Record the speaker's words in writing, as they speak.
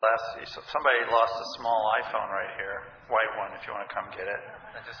So somebody lost a small iPhone right here, white one. If you want to come get it.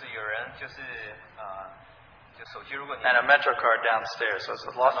 那就是有人就手机，如果你 and a Metro card downstairs, so it's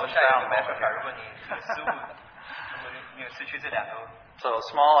a lost and found Metro moment. card， 如果你失误，如果你有失去这两个。So a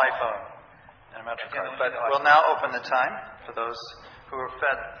small iPhone and a Metro card. But we'll now open the time for those who are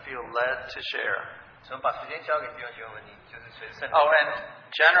feel led to share. 所以把时间交给弟兄姐妹，你就是随时。Oh, and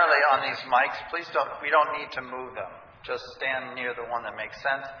generally on these mics, we don't need to move them. Just stand near the one that makes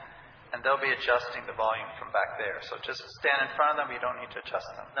sense, and they'll be adjusting the volume from back there. So just stand in front of them. You don't need to adjust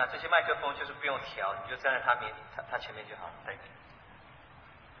them. 那这些麦克风就是不用调，你就站在他前面就好。Thank you.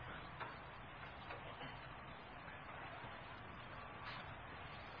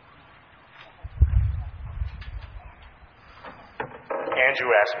 Andrew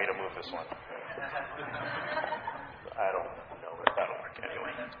asked me to move this one. I don't know if that'll work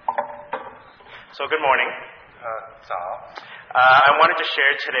anyway. So good morning. I wanted to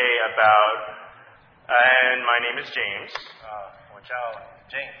share today about, and my name is James. 我叫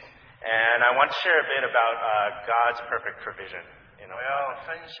James. And I want to share a bit about God's perfect provision. 我要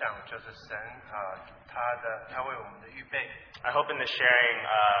分享就是神他为我们的预备。I hope in this sharing,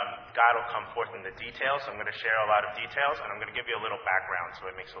 God will come forth in the details. So I'm going to share a lot of details, and I'm going to give you a little background so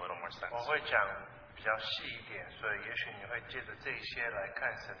it makes a little more sense. 我会讲比较细一点，所以也许你会借着这些来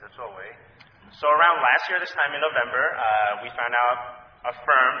看神的作为。So around last year, this time in November, we found out,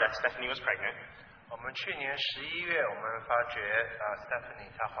 affirmed that Stephanie was pregnant. 我们去年11月，我们发觉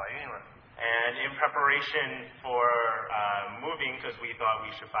Stephanie 她怀孕了。And in preparation for moving, because we thought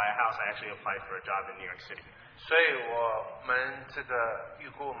we should buy a house, I actually applied for a job in New York City. 所以我们这个预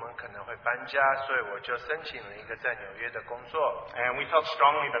估我们可能会搬家，所以我就申请了一个在纽约的工作。And we felt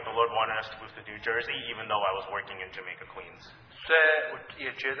strongly that the Lord wanted us to move to New Jersey, even though I was working in Jamaica, Queens. 所以我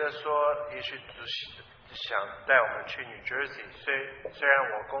也觉得说，也许主想带我们去 New Jersey， 虽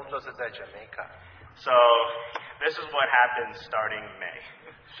然我工作是在 Jamaica。So this is what happened starting May.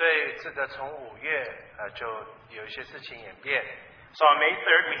 所以这个从5月就有一些事情演变。So on May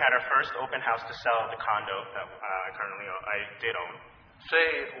 3rd, we had our first open house to sell the condo that I did own. 所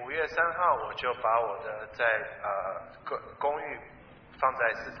以5月3号我就把我的在公寓放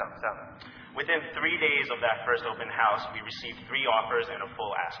在市场上。Within 3 days of that first open house, we received 3 offers and a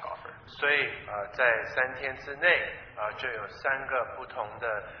full ask offer. 所以在3天之内就有3个不同的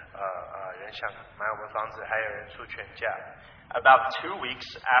人想买我们房子，还有人出全价。About 2 weeks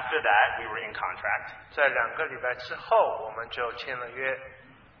after that, we were in contract. 在2个礼拜之后，我们就签了约。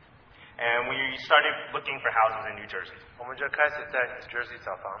And we started looking for houses in New Jersey. 我们就开始在 New Jersey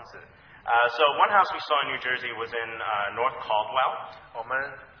找房子。So one house we saw in New Jersey was in North Caldwell. 我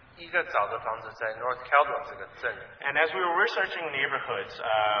们一个找的房子在 North Caldwell 这个镇。And as we were researching neighborhoods,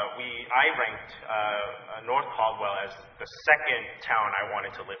 I ranked North Caldwell as the second town I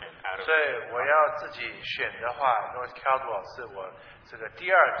wanted to live in. 所以我要自己选的话 ，North Caldwell 是我这个第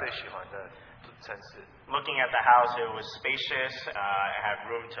2最喜欢的城市。Looking at the house, it was spacious. It had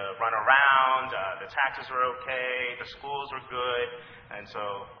room to run around. The taxes were okay. The schools were good, and so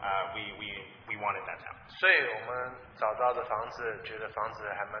we wanted that town. 所以我们找到的房子，觉得房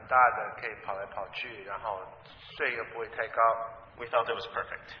子还蛮大的，可以跑来跑去，然后税又不会太高。We felt it was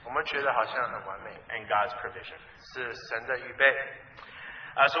perfect. 我们觉得好像很完美。And God's provision. 是神的预备。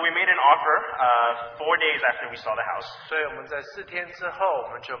So we made an offer 4 days after we saw the house. 所以我们在4天之后，我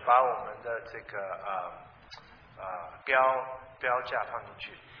们就把我们的这个标价放进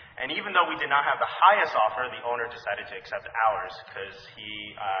去。And even though we did not have the highest offer, the owner decided to accept ours because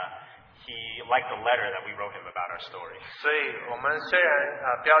he liked the letter that we wrote him about our story. 所以我们虽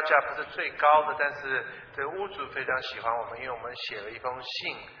然标价不是最高的，但是这个屋主非常喜欢我们，因为我们写了一封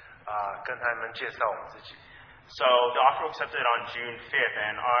信跟他们介绍我们自己。So the offer was accepted on June 5th,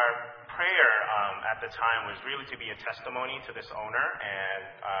 and our prayer at the time was really to be a testimony to this owner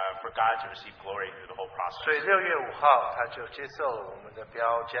and for God to receive glory through the whole process. 所以6月5号他就接受了我们的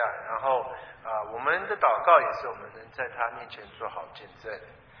标价，然后我们的祷告也是我们能在他面前做好见证。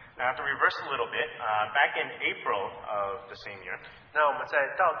Now to reverse a little bit, back in April of the same year. 那我们再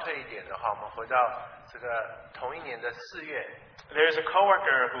倒退一点的话，我们回到这个同一年的4月。There's a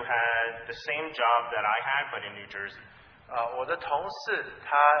coworker who had the same job that I had, but in New Jersey. 我的同事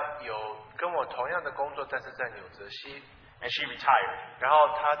他有跟我同样的工作，但是在纽泽西。And she retired. 然后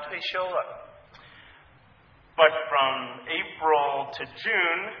他退休了。But from April to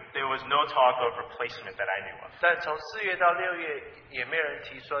June, there was no talk of replacement that I knew of. 但从4月到6月，也没有人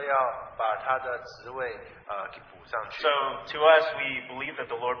提说要把他的职位给补上去。 So to us, we believe that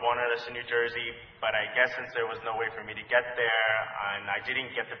the Lord wanted us in New Jersey, but I guess since there was no way for me to get there, and I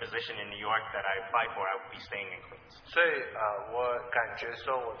didn't get the position in New York that I applied for, I would be staying in Queens. 所以我感觉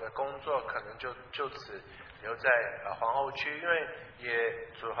说我的工作可能就此留在皇后区，因为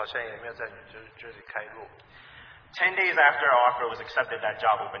主好像也没有在这里开路。 10 days after our offer was accepted, that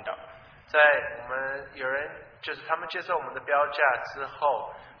job opened up. 在我们有人就是他们接受我们的标价之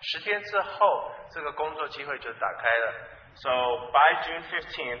后，10天之后，这个工作机会就打开了。 So by June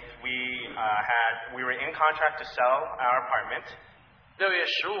 15th, we were in contract to sell our apartment. 6月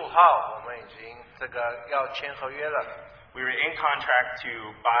15号，我们已经要签合约了。 We were in contract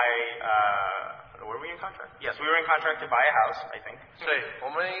to buy. Were we in contract? Yes, we were in contract to buy a house, I think. 所以我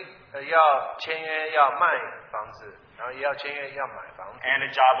们要签约要卖房子，然后也要签约要买房子。 And a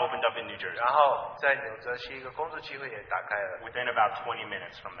job opened up in New Jersey 然后在纽泽西一个工作机会也打开了， within about 20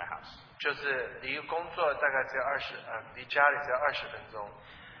 minutes from the house. 就是离工作大概只有离家里只有20分钟。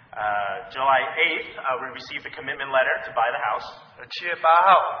 July 8th, we received a commitment letter to buy the house. 7月8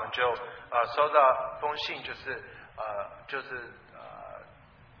号我们就收到封信，就是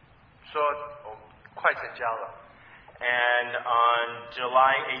说我们快成交了。 And on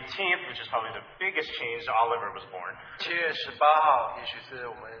July 18th, which is probably the biggest change, Oliver was born. 7月18号，也许是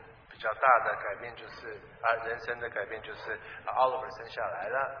我们比较大的改变，就是人生的改变，就是 Oliver 生下来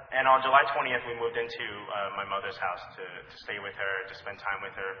了。 And on July 20th, we moved into my mother's house to stay with her, to spend time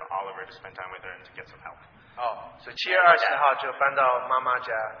with her, for Oliver to spend time with her, and to get some help. 所以7月20号就搬到妈妈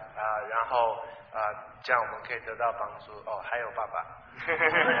家然后这样我们可以得到帮助。还有爸爸。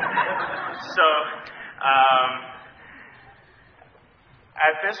So,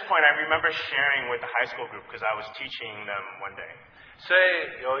 at this point, I remember sharing with the high school group because I was teaching them one day. 所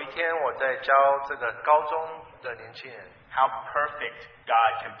以有一天我在教这个高中的年轻人 How perfect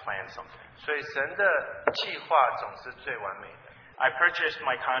God can plan something. 所以神的计划总是最完美的。 I purchased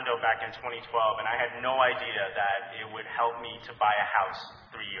my condo back in 2012, and I had no idea that it would help me to buy a house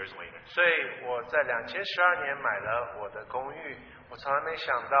 3 years later. 所以我在2012年买了我的公寓，我从来没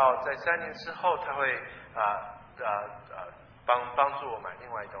想到在3年之后他会帮助我买另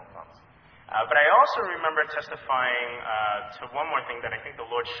外一栋房子。 But I also remember testifying to one more thing that I think the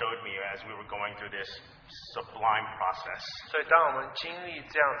Lord showed me as we were going through this sublime process. 所以当我们经历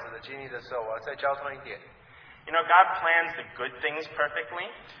这样子的经历的时候，我要再交通一点。 You know, God plans the good things perfectly,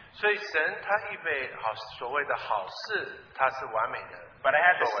 所以神他预备好所谓的好事，他是完美的。 but I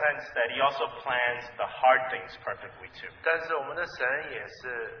had the sense that He also plans the hard things perfectly too. 但是我们的神也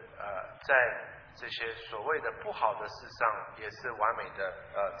是在这些所谓的不好的事上，也是完美的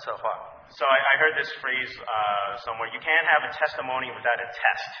策划。 So I heard this phrase somewhere: "You can't have a testimony without a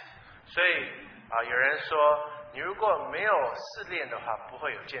test." 所以有人说，你如果没有试炼的话，不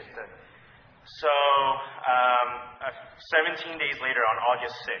会有见证。 So 17 days later, on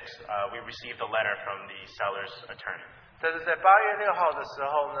August 6th, we received a letter from the seller's attorney. 但是在8月6号的时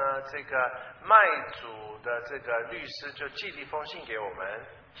候呢，这个卖主的这个律师就寄了一封信给我们，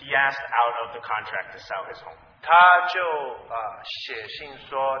 He asked out of the contract to sell his home. 他就写信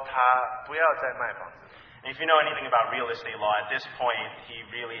说他不要再卖房子。 And if you know anything about real estate law, at this point, he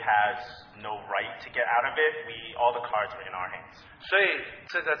really has no right to get out of it. All the cards were in our hands. 所以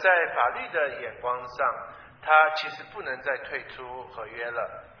这个在法律的眼光上，他其实不能再退出合约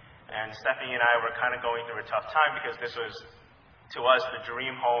了。 And Stephanie and I were kind of going through a tough time because this was, to us, the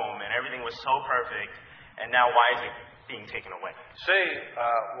dream home, and everything was so perfect. And now, why is it being taken away? 所以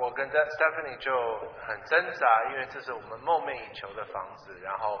我跟 Stephanie 就很挣扎，因为这是我们梦寐以求的房子，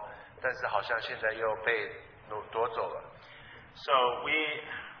然后但是好像现在又被夺走了。 So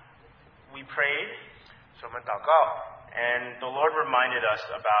we prayed, 所以我们祷告， and the Lord reminded us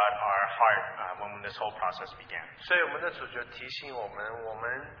about our heart when this whole process began. 所以我们的主就提醒我们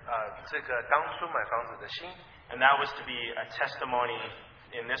这个当初买房子的心， And that was to be a testimony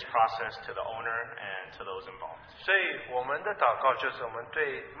in this process to the owner and to those involved. 所以我们的祷告就是我们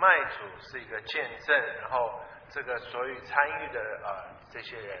对卖主是一个见证，然后这个所有参与的这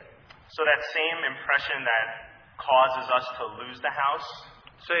些人。 So that same impression that causes us to lose the house,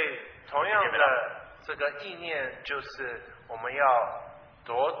 所以同样的这个意念就是我们要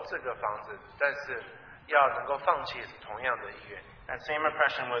夺这个房子，但是要能够放弃同样的意愿。 that same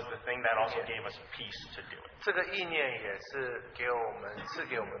impression was the thing that also gave us peace to do it. 这个意念也是赐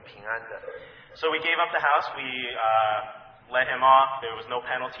给我们平安的。 So we gave up the house, we let him off, there was no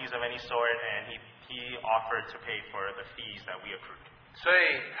penalties of any sort, and he offered to pay for the fees that we accrued. 所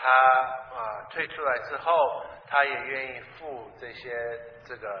以他退出来之后，他也愿意付这些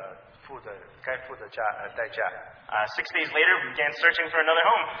该付的代价。6 days later, we began searching for another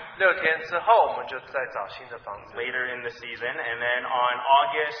home. 6天之后，我们就再找新的房子。 Later in the season, and then on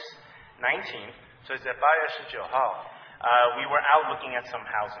August 19th, 所以在8月19号， we were out looking at some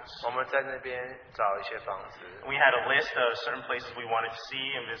houses. 我们在那边找一些房子。 We had a list of certain places we wanted to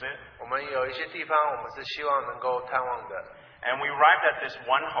see and visit. 我们有一些地方，我们是希望能够探望的。 And we arrived at this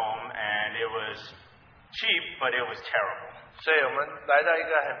one home, and it was cheap, but it was terrible. 所以我们来到一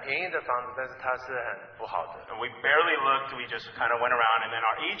个很便宜的房子，但是它是很不好的。 And we barely looked. We just kind of went around, and then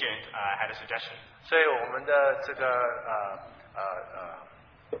our agent had a suggestion. 所以我们的这个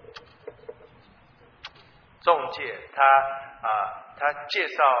中介，他介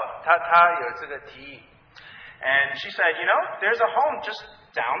绍他有这个提议。 And she said, you know, there's a home just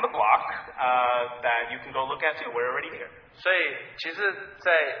down the block that you can go look at too. We're already here. 所以其实，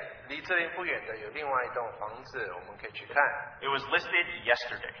在离这里不远的有另外一栋房子，我们可以去看。 It was listed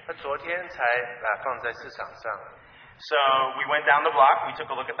yesterday. 他昨天才放在市场上。 So we went down the block. We took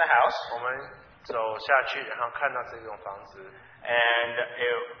a look at the house. 我们走下去，然后看到这栋房子。 And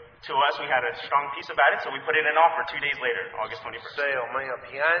to us, we had a strong piece about it, so we put in an offer 2 days later, August 21st. 所以我们有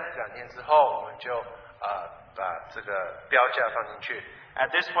平安2天之后，我们就把这个标价放进去。 At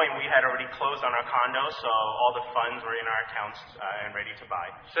this point, we had already closed on our condo, so all the funds were in our accounts and ready to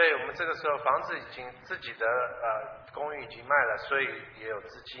buy. 所以我们这个时候房子已经自己的公寓已经卖了，所以也有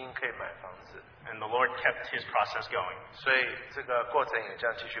资金可以买房子。 And the Lord kept His process going. 所以这个过程也这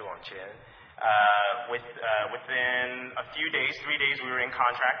样继续往前。 Within a few days, 3 days, we were in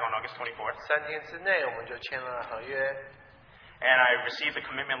contract on August 24th. 3天之内我们就签了合约。 And I received the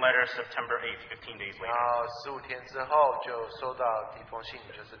commitment letter September 8th, 15 days 然 later. 后15天之后就收到第一封信，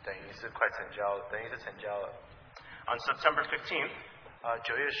就是等于是快成交了，等于是成交了。 On September 15th,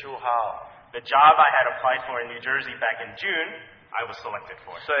 9月15号， the job I had applied for in New Jersey back in June, I was selected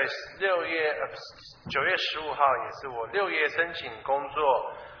for. 所以9月15号也是我6月申请工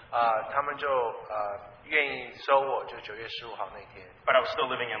作，他们就愿意收我，就9月15号那天。 But I was still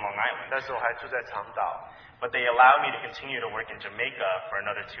living in Long Island. 但是我还住在长岛， But they allowed me to continue to work in Jamaica for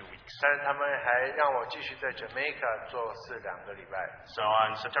another 2 weeks. 但是他们还让我继续在 Jamaica 做事2个礼拜。 So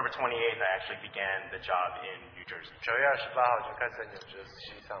on September 28th, I actually began the job in New Jersey. 9月28号就开始在纽泽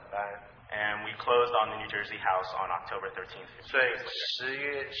西上班， And we closed on the New Jersey house on October 13th. 所以10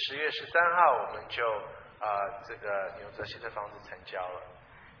月13号我们就这个纽泽西的房子成交了。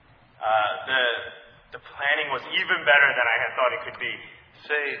 The planning was even better than I had thought it could be.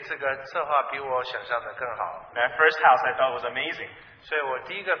 所以这个策划比我想象的更好， That first house I thought was amazing. 所以我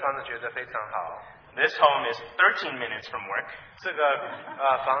第一个房子觉得非常好。 This home is 13 minutes from work. 这个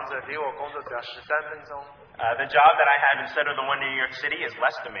房子离我工作只要13分钟， The job that I have instead of the one in New York City is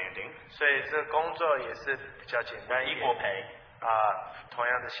less demanding, 所以这个工作也是比较简单一点 equal pay, 同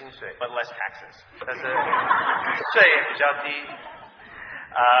样的薪水， but less taxes. 但是税也比较低，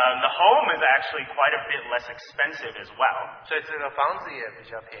 The home is actually quite a bit less expensive as well, 所以这个房子也比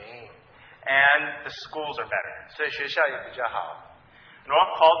较便宜， and the schools are better. 所以学校也比较好。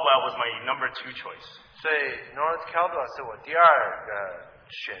 North Caldwell was my number 2 choice. 所以 North Caldwell 是我第2个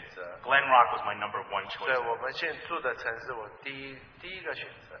选择， Glen Rock was my number 1所以 choice. 我们现在住的城市我第一个选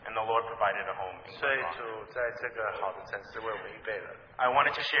择， And the Lord provided a home in 所 Glen 以 Rock. 主在这个好的城市为我们预备了。 I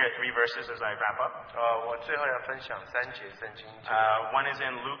wanted to share 3 verses as I wrap up. 我最后要分享3节圣经节， One is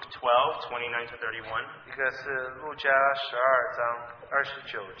in Luke 12, 29 to 31. 一个是路加12章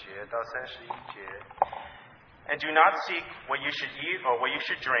29节到31节。 And do not seek what you should eat or what you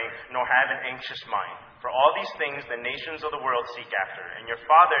should drink, nor have an anxious mind. For all these things the nations of the world seek after, and your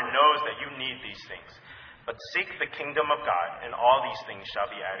Father knows that you need these things. But seek the kingdom of God, and all these things shall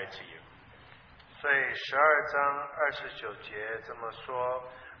be added to you. 所以12章29节这么说，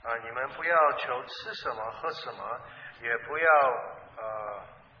你们不要求吃什么喝什么，也不要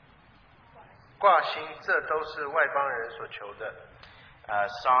挂心，这都是外邦人所求的。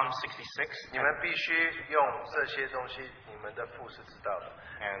 Psalm 66, 你们必须用这些东西，你们的父是知道的。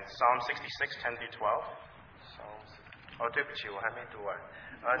 and Psalm 66, 10 through 12. 对不起，我还没读完。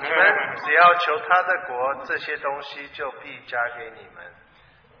你们只要求他的国，这些东西就必加给你们。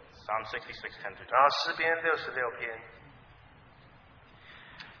 Psalm 66, 10 through 12. 然后诗篇66篇。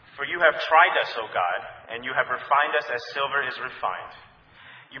 For you have tried us, O God, and you have refined us as silver is refined.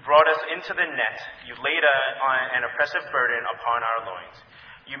 You brought us into the net. You laid an oppressive burden upon our loins.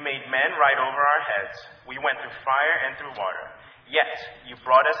 You made men ride over our heads. We went through fire and through water. Yet you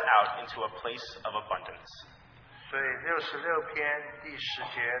brought us out into a place of abundance. 所以66篇第10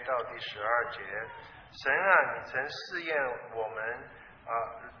节到第12节，神啊，你曾试验我们，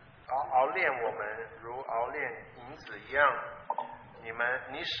熬炼我们如熬炼银子一样。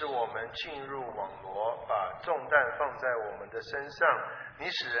你使我们进入网罗，把重担放在我们的身上。你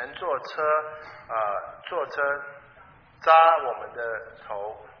使人坐车扎我们的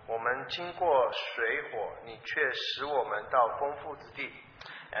头。我们经过水火，你却使我们到丰富之地。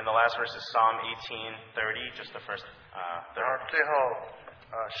And the last verse is Psalm 18:30, just the first 然后最后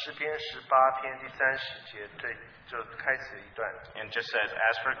诗篇18篇第30节就开始一段。And just says,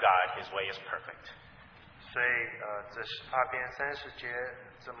 as for God, his way is perfect. 所以这18篇30节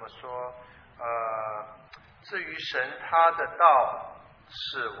这么说，至于神他的道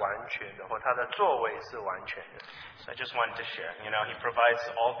是完全的，或他的作为是完全的。So I just wanted to share, he provides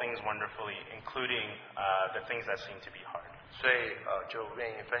all things wonderfully, including the things that seem to be hard. 所以就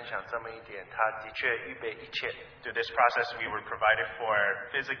愿意分享这么一点，他的确预备一切。Through this process, we were provided for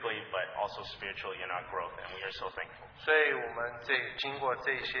physically, but also spiritually in our growth, and we are so thankful. 所以我们经过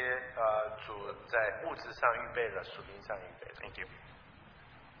这些主在物质上预备了，属灵上预备了。Thank you.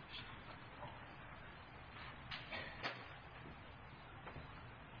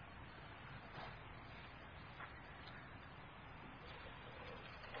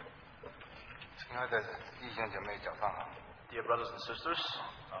 亲爱的弟兄姐妹，早上好。Dear brothers and sisters,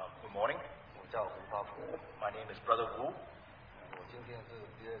 good morning. 我叫胡发福。My name is Brother Wu. 我今天是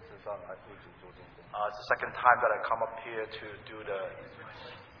第二次上来为主做见证。It's the second time that I come up here to do the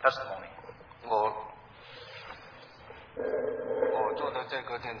testimony. 我做的这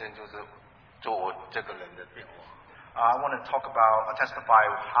个见证就是做我这个人的变化。I want to testify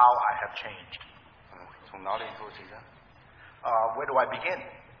how I have changed. 从哪里做起呢？Where do I begin?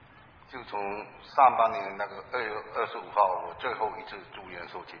 就从上半年那个2月25号，我最后一次住院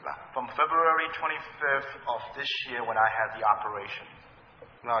受洗吧。From February 25th of this year, when I had the operation.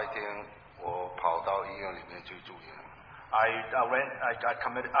 那一天，我跑到医院里面去住院。I got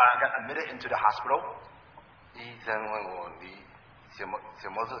admitted into the hospital. 医生问我你什么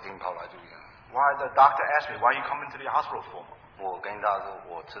事情跑来住院 Why the doctor asked me, why you come into the hospital for? 我跟他说，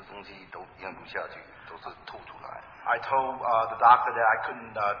我吃东西都咽不下去，都是吐出来。I told the doctor that I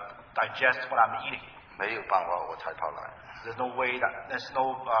couldn't digest what I'm eating. 没有办法，我才跑来。There's no way that there's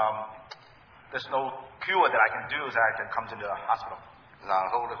no cure that I can do that I can come to the hospital. 然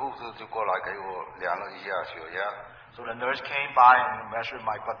后的护士就过来给我量了一下血压。So the nurse came by and measured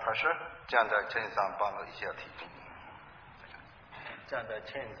my blood pressure. 站在秤上磅了一下体重。站在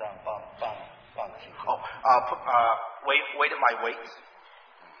秤上磅体重。Weighted my weight.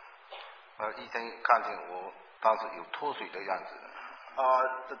 医生看见我当时有脱水的样子。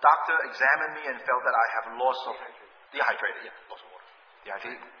The doctor examined me and felt that I have loss of dehydrated. Yeah, loss of water.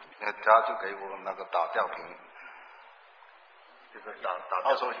 Dehydrated. 他就给我那个打吊瓶。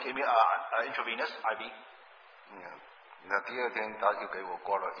Also gave me intravenous IV. 那第二天他就给我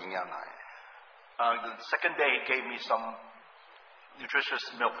灌了营养奶。The second day he gave me some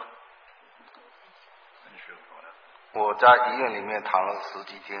nutritious milk. 我在医院里面躺了10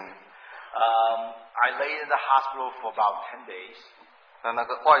几天。I lay in the hospital for about 10 days. 那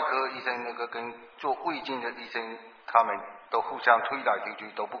个外科医生跟做胃镜的医生，他们都互相推来推去，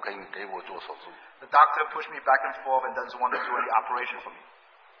都不肯给我做手术。The doctor pushed me back and forth and doesn't want to do any operation for me.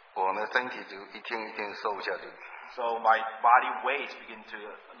 我的身体就一天一天瘦下去。So my body weight begin to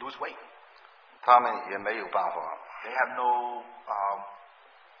lose weight. 他们也没有办法。They have no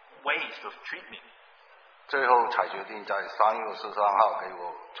ways to treat me. 最后才决定在3月13号给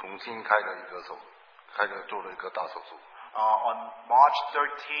我重新做了一个大手术。On March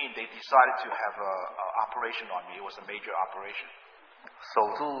 13, they decided to have an operation on me. It was a major operation.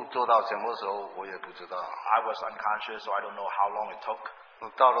 手术做到什么时候我也不知道。I was unconscious, so I don't know how long it took.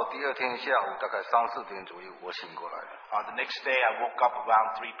 到了第二天下午大概3、4点左右，我醒过来了。The next day, I woke up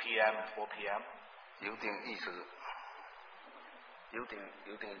around 3 p.m., 4 p.m. 有点意识，有点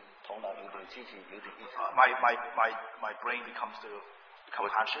头脑有点记性，有点意识。My brain become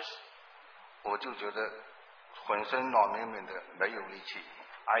conscious. 我就觉得浑身软绵绵的，没有力气。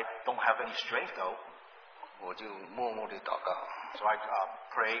I don't have any strength though. 我就默默地祷告。So I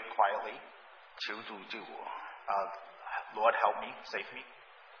pray quietly. 求主救我。Lord help me, save me.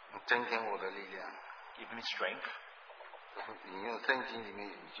 增添我的力量。Give me strength. 引用圣经里面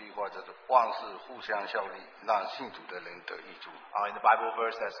有一句话叫做“万事互相效力，让信主的人得益处”。In the Bible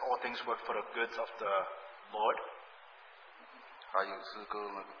verse, says all things work for the goods of the Lord. 还有诗歌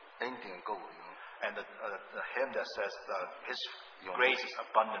呢，恩典够用。And the hymn that says His grace is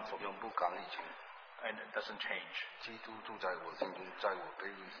abundant for me. 永不改以前。And it doesn't change. 基督住在我心中，在我卑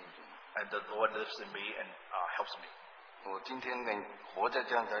微心中。And the Lord lives in me and helps me. 我今天能活着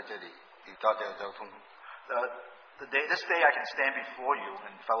站在这里与大家交通。This day I can stand before you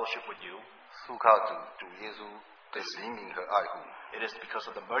and fellowship with you. 是靠主耶稣的怜悯和爱护， It is because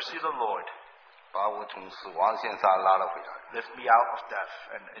of the mercy of the Lord 把我从死亡线上拉了回来。 lift me out of death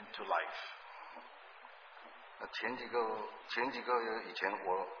and into life. 前几个月以前，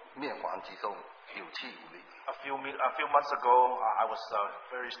我面黄肌瘦，有气无力。 A few months ago, I was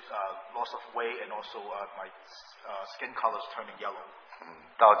very loss of weight and also my skin color is turning yellow.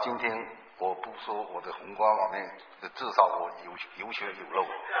 到今天，我不说我的红光满面，至少我有血有肉。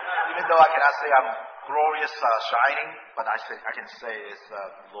 Even though I cannot say I'm glorious shining, but I can say it's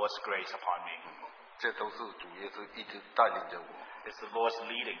the Lord's grace upon me. 这都是主耶稣一直带领着我。 It's the Lord's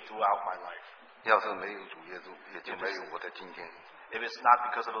leading throughout my life. 要是没有主耶稣，也就没有我的今天。 If it's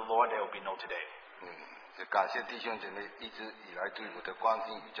not because of the Lord, there will be no today. 也感谢弟兄姐妹一直以来对我的关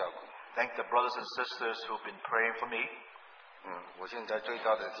心与照顾。 Thank the brothers and sisters who've been praying for me. 我现在最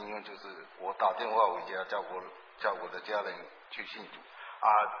大的心愿就是我打电话回家，叫我的家人去信主。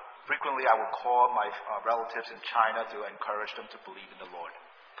 Frequently, I would call my relatives in China to encourage them to believe in the Lord.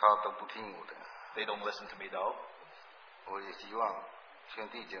 他都不听我的。 They don't listen to me though. 我也希望兄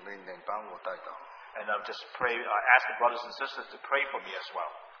弟姐妹能帮我带祷， And just pray, ask the brothers and sisters to pray for me as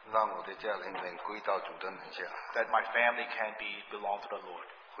well. 让我的家人能归到主的门下， That my family can belong to the Lord.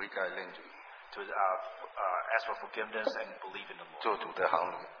 悔改认罪， To ask for forgiveness and believe in the Lord. 做主的好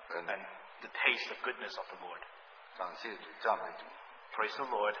女儿。 And to taste the goodness of the Lord. 感谢主，赞美主， Praise the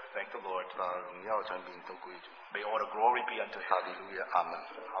Lord. Thank the Lord. 把荣耀权柄都归主。 May all the glory be unto 哈 Him. 利路亚，阿门。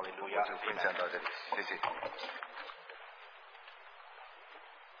 Hallelujah. 我就分享到这里，谢谢。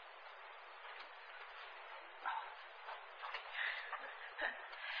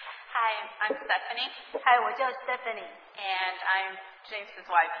 Hi, I'm Stephanie, 嗨，我叫 Stephanie， and I'm James's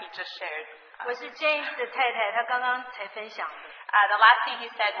wife. He just shared. 我是 James 的太太，她刚刚才分享的。The last thing he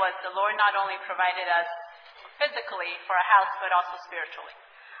said was the Lord not only provided us physically for a house, but also spiritually.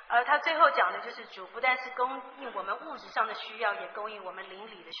 他最后讲的就是主不但是供应我们物质上的需要，也供应我们灵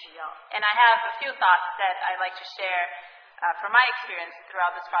里的需要。 And I have a few thoughts that I'd like to share from my experience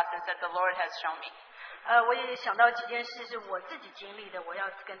throughout this process that the Lord has shown me. 我也想到几件事是我自己经历的，我要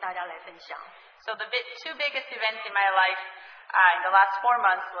跟大家来分享。 So the two biggest events in my life in the last 4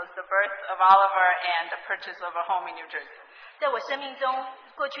 months was the birth of Oliver and the purchase of a home in New Jersey. 在我生命中，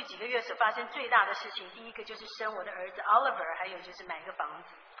过去几个月所发生最大的事情，第一个就是生我的儿子 Oliver， 还有就是买一个房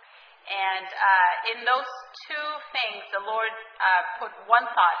子。 And in those two things, the Lord put one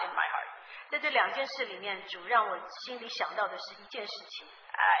thought in my heart. 在这两件事里面，主让我心里想到的是一件事情。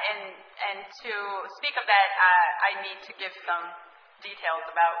 And to speak of that, I need to give some details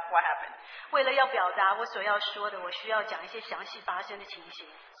about what happened. 为了要表达我所要说的，我需要讲一些详细发生的情形。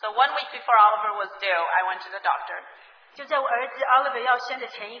 So 1 week before Oliver was due, I went to the doctor. 就在我儿子 Oliver 要生的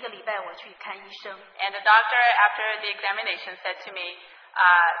前一个礼拜，我去看医生。 And the doctor, after the examination, said to me,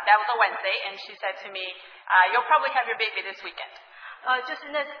 that was a Wednesday, and she said to me, you'll probably have your baby this weekend. 就是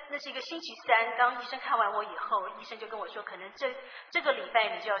那是一个星期三，当医生看完我以后，医生就跟我说，可能这个礼拜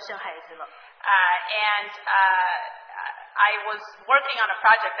你就要生孩子了。 And I was working on a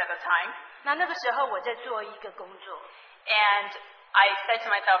project at the time. 那个时候我在做一个工作， And I said to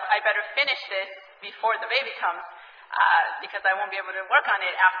myself, I better finish this before the baby comes, because I won't be able to work on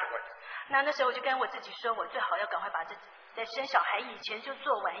it afterwards. 那时候我就跟我自己说，我最好要赶快把这在生小孩以前就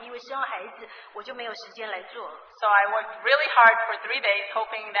做完，因为生孩子我就没有时间来做。 So I worked really hard for 3 days,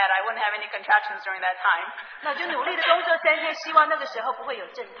 hoping that I wouldn't have any contractions during that time. 那我就努力的工作3天，希望那个时候不会有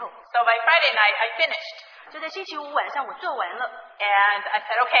阵痛。 So by Friday night, I finished. 就在星期五晚上我做完了， And I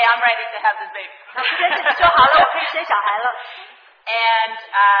said, okay, I'm ready to have this baby. 那就跟自己说好了，我可以生小孩了。 And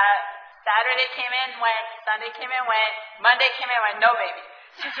Saturday came and went, Sunday came and went, Monday came and went, no baby.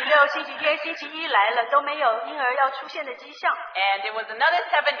 星期六、星期天、星期一来了，都没有婴儿要出现的迹象。 And it was another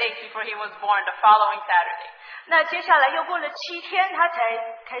 7 days before he was born the following Saturday. 那接下来又过了7天，他才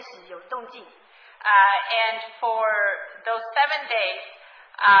开始有动静。 And for those 7 days,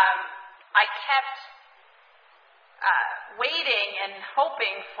 I kept waiting and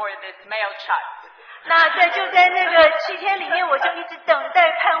hoping for this male child. 那就在那个7天里面，我就一直等待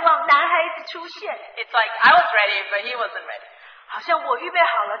盼望男孩子出现。 It's like I was ready, but he wasn't ready. 好像我预备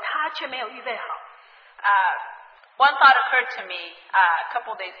好了，他却没有预备好。 One thought occurred to me a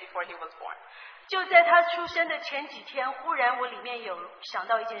couple days before he was born. 就在他出生的前几天，忽然我里面有想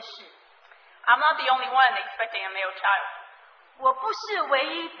到一件事。 I'm not the only one expecting a male child. 我不是唯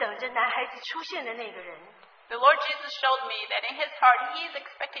一等着男孩子出现的那个人。 The Lord Jesus showed me that in his heart he is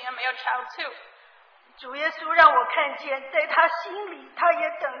expecting a male child too. 主耶稣让我看见，在他心里，他也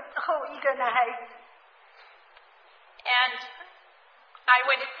等候一个男孩子。 And I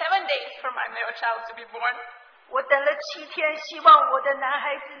waited 7 days for my male child to be born. 我等了7天，希望我的男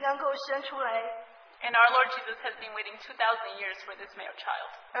孩子能够生出来。 And our Lord Jesus has been waiting 2,000 years for this male child.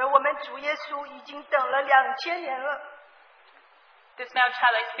 而我们主耶稣已经等了2000年了。 This male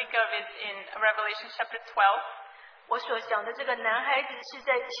child I speak of is in Revelation chapter 12. 我所想的这个男孩子是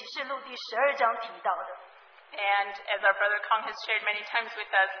在启示录第12章提到的。 And as our brother Kong has shared many times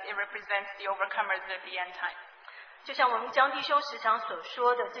with us, it represents the overcomers of the end time. 就像我们江弟兄时常所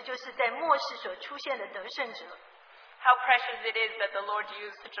说的，这就是在末世所出现的得胜者。 How precious it is that the Lord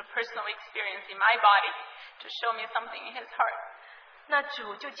used such a personal experience in my body to show me something in His heart. 那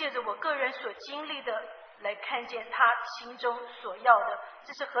主就借着我个人所经历的来看见他心中所要的，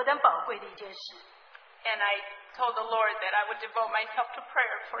这是何等宝贵的一件事。 And I told the Lord that I would devote myself to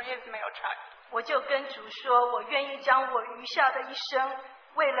prayer for His male child. 我就跟主说，我愿意将我余下的一生，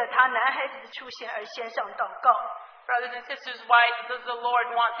为了他男孩子的出现而献上祷告。 Brothers and sisters, why does the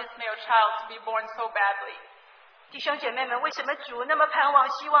Lord want this male child to be born so badly? 弟兄姐妹们，为什么主那么盼望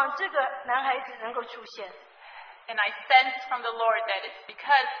希望这个男孩子能够出现？ And I sense from the Lord that it's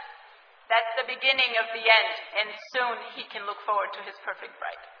because that's the beginning of the end, and soon He can look forward to His perfect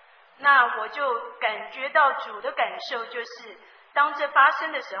bride. 那我就感觉到主的感受就是，当这发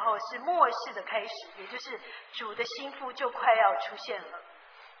生的时候是末世的开始，也就是主的心腹就快要出现了。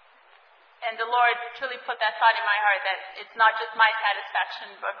 And the Lord truly put that thought in my heart that it's not just my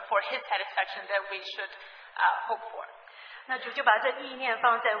satisfaction, but for His satisfaction that we should hope for. 那主就把这意念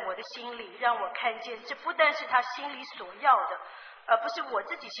放在我的心里，让我看见，这不但是他心里所要的，而不是我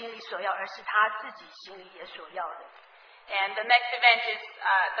自己心里所要，而是他自己心里也所要的。 And the next event is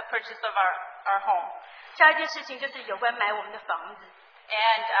the purchase of our home. 下一件事情就是有关买我们的房子。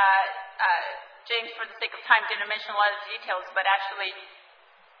 And James, for the sake of time, didn't mention a lot of details, but actually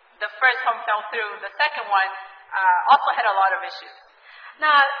the first home fell through. The second one also had a lot of issues.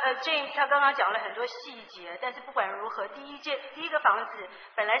 那James 他刚刚讲了很多细节，但是不管如何，第一个房子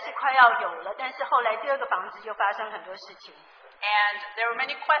本来是快要有了，但是后来第二个房子就发生很多事情。 And there were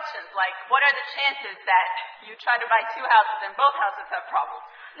many questions like, what are the chances that you try to buy 2 houses and both houses have problems?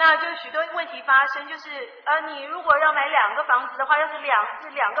 那就许多问题发生，就是你如果要买2个房子的话，要是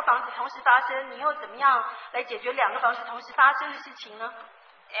两个房子同时发生，你又怎么样来解决2个房子同时发生的事情呢？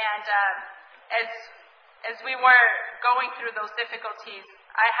 And as we were going through those difficulties,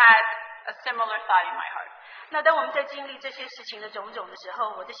 I had a similar thought in my heart. 那当我们在经历这些事情的种种的时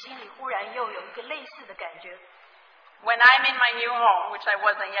候，我的心里忽然又有一个类似的感觉。 When I'm in my new home, which I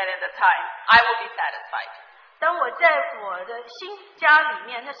wasn't yet at the time, I will be satisfied. 当我在我的新家里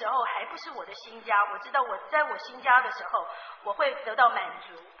面，那时候还不是我的新家，我知道我在我新家的时候，我会得到满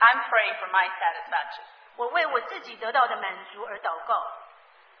足。 I'm praying for my satisfaction. 我为我自己得到的满足而祷告。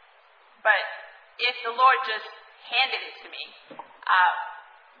 But if the Lord just handed it to me,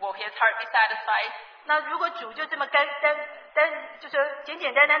 will His heart be satisfied? 那如果主就这么就是简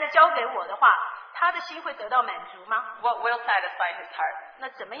简单单的交给我的话，他的心会得到满足吗？ What will satisfy His heart? 那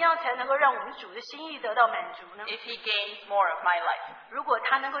怎么样才能够让我们主的心意得到满足呢？ If He gains more of my life. 如果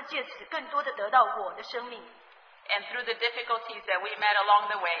他能够借此更多的得到我的生命， And through the difficulties that we met along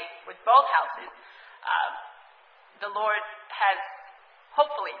the way with both houses, the Lord has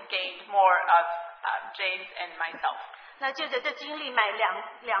hopefully gained more of James and myself. 那借着这经历买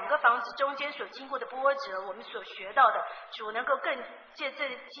两个房子中间所经过的波折，我们所学到的，主能够借这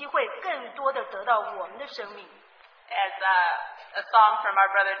机会更多的得到我们的生命。 As a song from our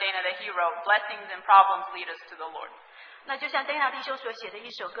brother Dana the hero, blessings and problems lead us to the Lord. 那就像Dana弟兄所写的一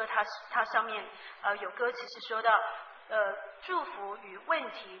首歌，它上面有歌词是说到，祝福与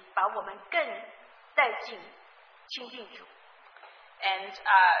问题把我们更带进亲近主。 And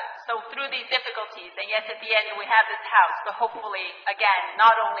so through these difficulties, and yes, at the end we have this house, but hopefully, again,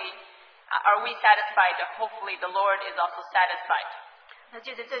 not only are we satisfied, but hopefully the Lord is also satisfied. 那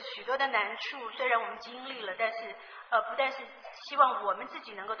借着这许多的难处，虽然我们经历了，但是不但是希望我们自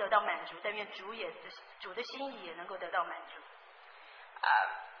己能够得到满足，但愿主的心意也能够得到满足。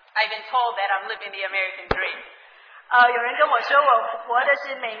I've been told that I'm living the American dream. 有人跟我说我活的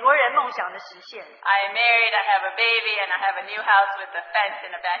是美国人梦想的实现。 I am married, I have a baby, and I have a new house with a fence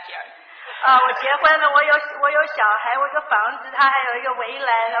and a backyard. 我结婚了，我有小孩，我有个房子，它还有一个围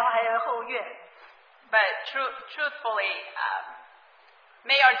栏，然后还有后院。 But truthfully,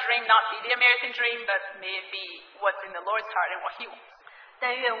 may our dream not be the American dream, but may it be what's in the Lord's heart and what He wants.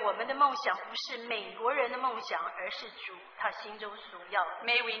 但愿我们的梦想不是美国人的梦想，而是主他心中所要的。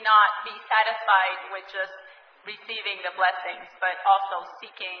 May we not be satisfied with just receiving the blessings, but also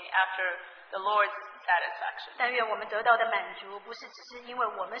seeking after the Lord's satisfaction. 但愿我们得到的满足，不是只是因为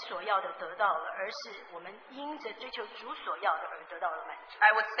我们所要的得到了，而是我们因着追求主所要的而得到了满足。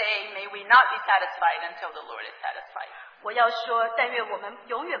I would say, may we not be satisfied until the Lord is satisfied. 我要说，但愿我们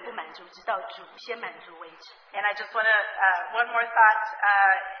永远不满足，直到主先满足为止。 And I just want to, one more thought,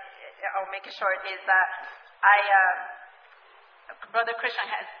 I'll make it short, is that Brother Christian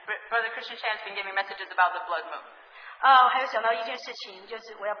Chan has been giving messages about the blood moon. 还有想到一件事情，就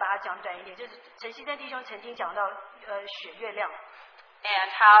是我要把它讲短一点，就是陈锡珍弟兄曾经讲到血月亮。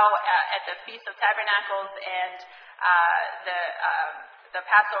 And how at the Feast of Tabernacles and the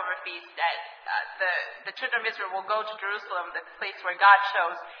Passover feast that the children of Israel will go to Jerusalem, the place where God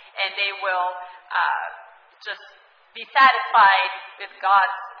chose, and they will just be satisfied with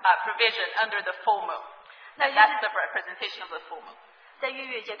God's provision under the full moon. And that's the representation of the full moon. 在逾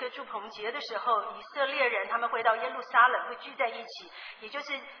越节跟住棚节的时候，以色列人他们会到耶路撒冷，会聚在一起，也就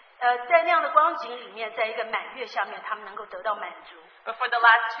是在那样的光景里面，在一个满月下面，他们能够得到满足。 But for the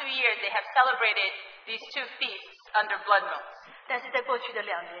last 2 years, they have celebrated these 2 feasts under blood moons. 但是在过去的2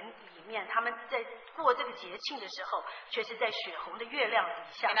年里面，他们在过这个节庆的时候，却是在血红的月亮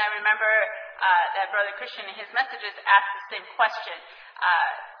底下。 And I remember that Brother Christian in his messages asked the same question,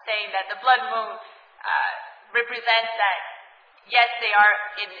 saying that the blood moon represents that, yes, they are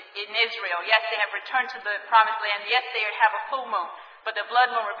in Israel, yes, they have returned to the promised land, yes, they have a full moon, but the blood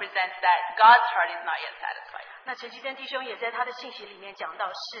moon represents that God's heart is not yet satisfied. 那陈锡珍弟兄也在他的信息里面讲到，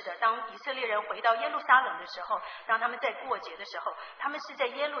是的，当以色列人回到耶路撒冷的时候，当他们在过节的时候，他们是在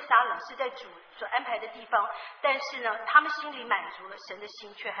耶路撒冷，是在主所安排的地方，但是呢，他们心里满足了，神的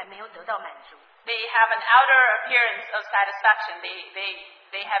心却还没有得到满足。 They have an outer appearance of satisfaction.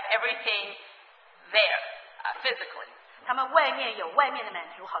 They have everything there, physically. 他们外面有外面的满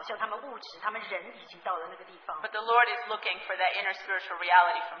足，好像他们物质，他们人已经到了那个地方。 But the Lord is looking for that inner spiritual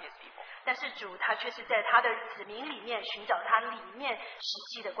reality from His people. 但是主他却是在他的子民里面寻找他里面实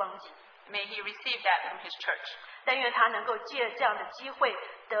际的光景。 May He receive that from His church. 但愿他能够借这样的机会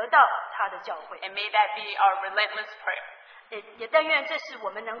得到他的教会， And may that be our relentless prayer. 也但愿这是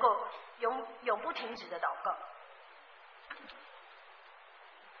我们能够永不停止的祷告。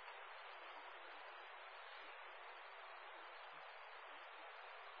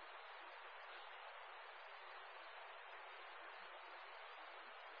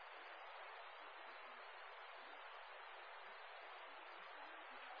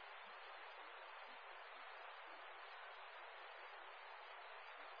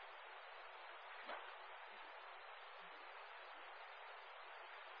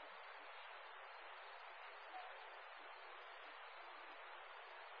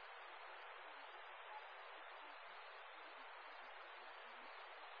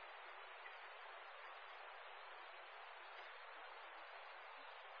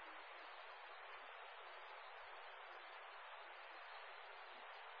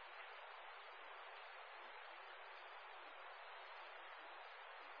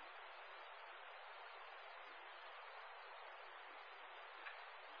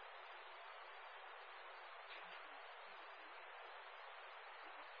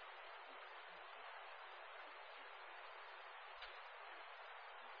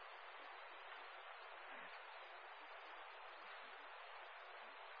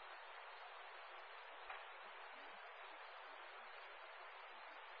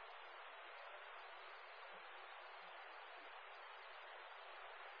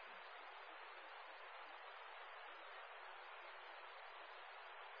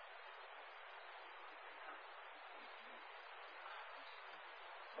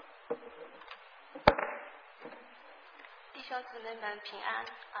弟兄姊妹们平安。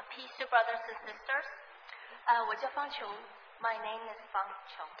Peace to brothers and sisters. 我叫方琼。My name is Fang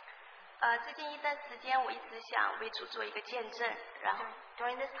Chong. 最近一段时间，我一直想为主做一个见证。然后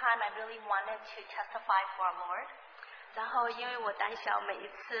During this time, I really wanted to testify for our Lord. 然后因为我胆小，每一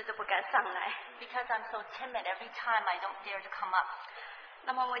次都不敢上来。Because I'm so timid, every time I don't dare to come up.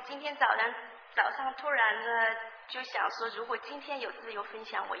 那么我今天早上突然呢，就想说，如果今天有自由分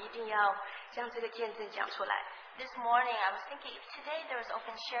享，我一定要将这个见证讲出来。This morning, I was thinking, if today there is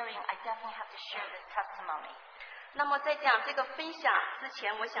open sharing, I definitely have to share this testimony. 那么在讲这个分享之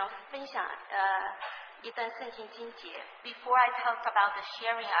前，我想分享一段圣经经节。Before I talk about the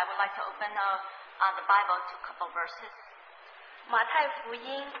sharing, I would like to open up the Bible to a couple verses. 马太福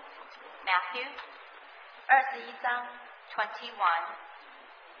音 Matthew 21章21,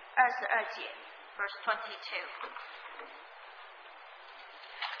 22节 verse 22.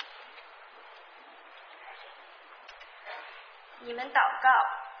 你们祷告，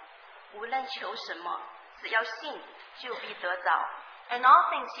无论求什么，只要信，就必得着。 In all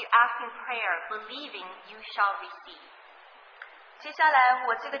things you ask in prayer, believing you shall receive. 接下来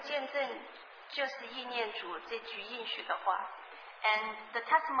我这个见证就是意念主这句应许的话。 And the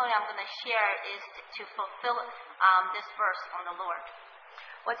testimony I'm going to share is to fulfill this verse from the Lord.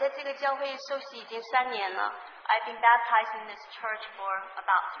 我在这个教会受洗已经3年了。 I've been baptized in this church for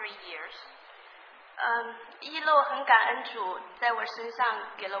about 3 years. 一路很感恩主在我身上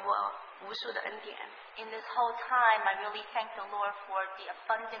给了我无数的恩典。 In this whole time, I really thank the Lord for the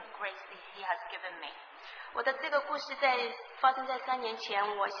abundant grace that He has given me. 我的这个故事发生在3年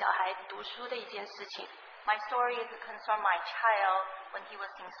前，我小孩读书的一件事情。 My story is concern my child when he was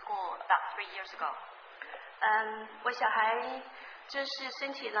in school about 3 years ago. 我小孩就是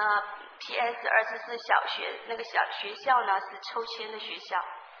申请了 PS24小学，那个小学校呢是抽签的学校。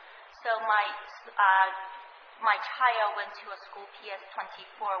 So my child went to a school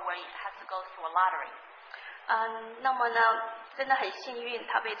PS24 where he has to go through a lottery. 那么呢，真的很幸运，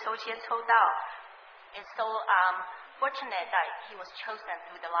他被抽签抽到。 It's so fortunate that he was chosen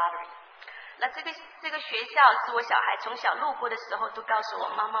through the lottery. 那这个学校是我小孩从小路过的时候都告诉我，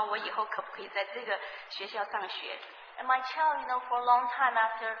妈妈，我以后可不可以在这个学校上学？ And my child, for a long time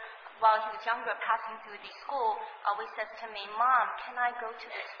while he was younger, passing through the school, always says to me, Mom, can I go to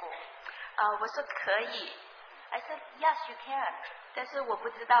this school? 我说可以。 I said, yes, you can. 但是我不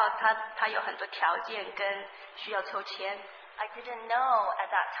知道他有很多条件跟需要抽签。 I didn't know at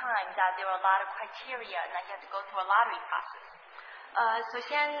that time that there were a lot of criteria and I had to go through a lottery process. 首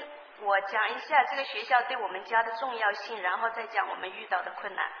先我讲一下这个学校对我们家的重要性，然后再讲我们遇到的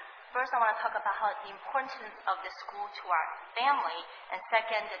困难。 First, I want to talk about the importance of the school to our family, and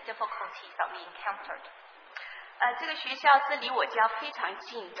second, the difficulties that we encountered. 这个学校是离我家非常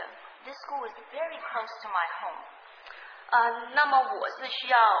近的。 This school is very close to my home. 那么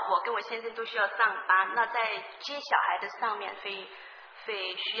我跟我先生都需要上班，那在接小孩的上面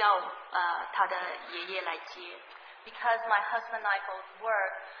会需要他的爷爷来接。 Because my husband and I both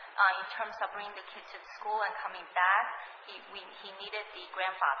work, in terms of bringing the kids to school and coming back, he needed the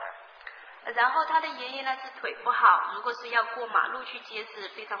grandfather. 然后他的爷爷呢是腿不好，如果是要过马路去接是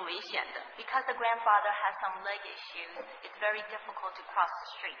非常危险的。 Because the grandfather has some leg issues, it's very difficult to cross the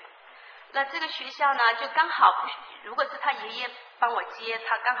street. 那这个学校呢就刚好如果是他爷爷帮我接，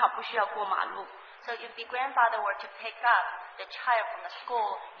他刚好不需要过马路。 So if the grandfather were to pick up the child from the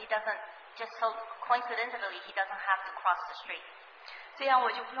school, he doesn't, just so coincidentally, he doesn't have to cross the street. 这样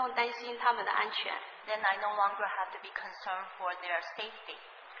我就不用担心他们的安全。 Then I no longer have to be concerned for their safety.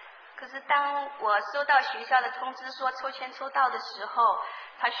 可是当我收到学校的通知说抽签抽到的时候，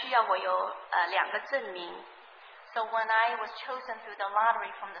他需要我有2个证明。 So when I was chosen through the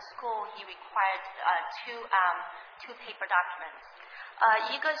lottery from the school, he required two paper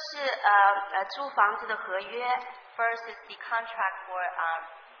documents. 一个是租房子的合约。 First is the contract for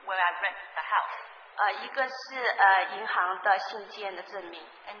where I rent the house. 一个是银行的信件的证明。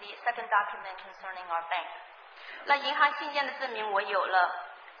 And the second document concerning our bank. 那银行信件的证明我有了。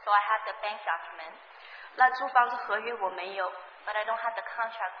 So I have the bank document. 那租房子合约我没有。 But I don't have the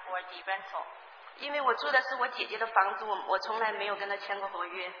contract for the rental. 因为我住的是我姐姐的房子，我从来没有跟她签过合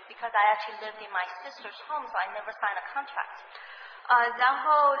约。 Because I actually lived in my sister's home, so I never signed a contract. 然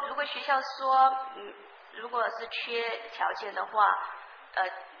后如果学校说，如果是缺条件的话，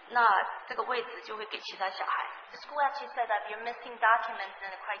那这个位置就会给其他小孩。 The school actually said that if you're missing documents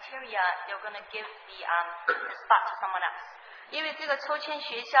and the criteria, they're going to give the spot to someone else. 因为这个抽签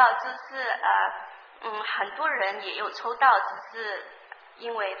学校就是很多人也有抽到，只是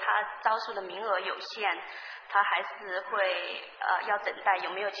因为他招数的名额有限，他还是会要等待有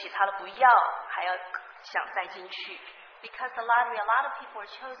没有其他的不要，还要想再进去。 Because the lottery, a lot of people were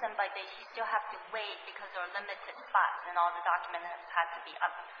chosen, but they still have to wait because there are limited spots and all the documents have to be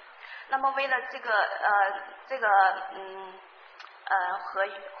up. 那么为了这个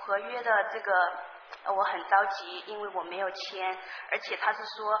合约的这个，我很着急，因为我没有签，而且他是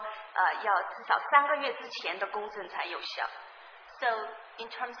说要至少3个月之前的公证才有效。 So in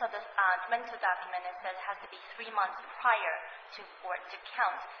terms of the rental document, it says it has to be 3 months prior for it to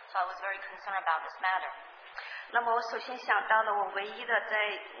count. So I was very concerned about this matter. 那么我首先想到了，我唯一的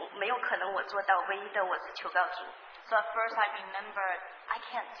没有可能我做到，唯一的我是求告主。 So at first I remembered I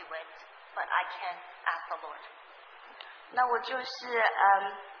can't do it, but I can ask the Lord. 那我就是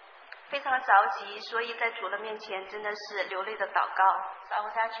非常着急，所以在主的面前真的是流泪的祷告。 So I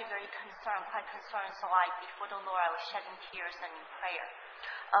was actually very concerned, quite concerned. So before the Lord, I was shedding tears and in prayer.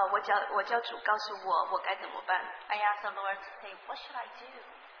 我叫主告诉我该怎么办。 I asked the Lord to say, what should I do?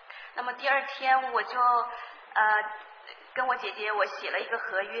 那么第2天我就跟我姐姐我写了一个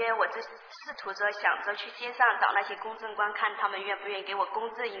合约，我这试图着想着去街上找那些公证官，看他们愿不愿意给我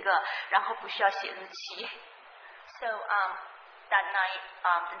公证一个，然后不需要写日期。So that night,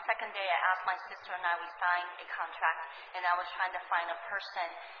 the second day, I asked my sister and I, we signed a contract, and I was trying to find a person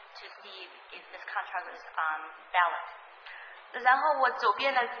to see if this contract was valid. 然后我走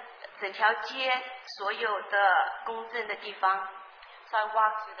遍了整条街所有的公证的地方。So I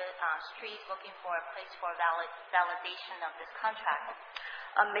walked through the streets looking for a place for validation of this contract.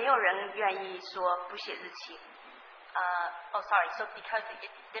 没有人愿意说不写日期。So because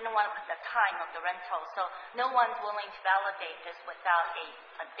it didn't want to put the time of the rental, so no one's willing to validate this without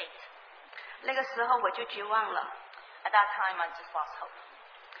a date. 那个时候我就绝望了。At that time, I just lost hope.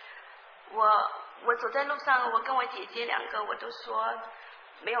 我走在路上，我跟我姐姐两个，我都说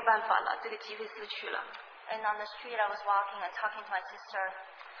没有办法了，这个机会失去了。And on the street, I was walking and talking to my sister.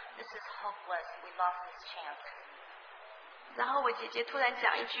 This is hopeless. We lost this chance. 然后我姐姐突然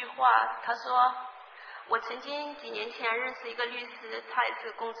讲一句话，她说：“我曾经几年前认识一个律师，他也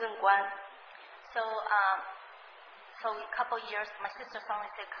是个公证官。” So a couple years, my sister suddenly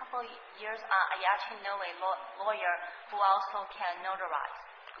said, a couple years, I actually know a lawyer who also can notarize.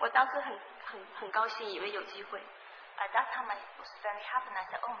 我当时很高兴，以为有机会。At that time, I was very happy. And I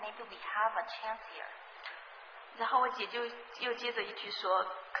said, oh, maybe we have a chance here. 然后我姐就又接着一句说：“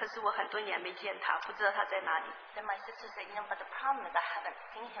可是我很多年没见他，不知道他在哪里。” Then my sister said, but the problem is I haven't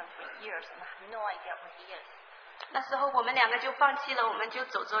seen him for years and I have no idea where he is. 那时候我们两个就放弃了，我们就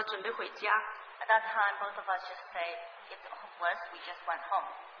走着准备回家。At that time, both of us just said, it's hopeless. We just went home.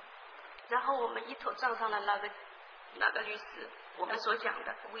 然后我们一头撞上了那个律师，我们所讲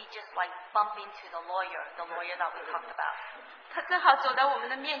的。We just bump into the lawyer that we talked about. 他正好走到我们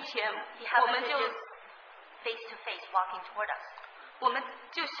的面前，我们就 face to face walking toward us. 我们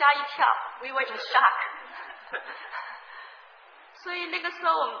就吓一跳 ，We were in shock. 所以那个时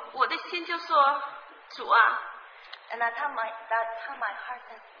候我的心就说：“主啊。” And that time my heart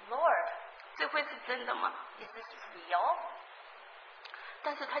said, Lord, 这会是真的吗 is this real?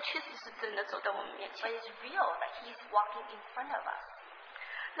 但是他确实是真的走到我们面前。 But it's real that he's walking in front of us.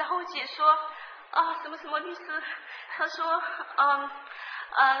 然后我姐说：“什么什么律师？”她说：“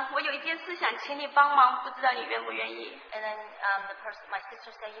我有一件事想请你帮忙，不知道你愿不愿意。” And then my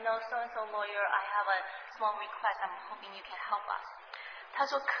sister said, so and so lawyer, I have a small request. I'm hoping you can help us. 她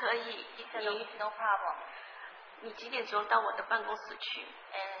说可以。He said, no problem. 你几点钟到我的办公室去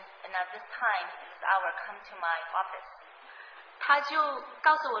And at this time, this hour, come to my office. 他就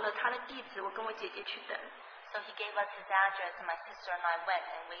告诉我了他的地址，我跟我姐姐去等。 So he gave us his address, and my sister and I went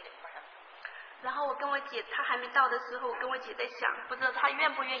and waited for him. 然后我跟我姐，他还没到的时候，我跟我姐在想，不知道他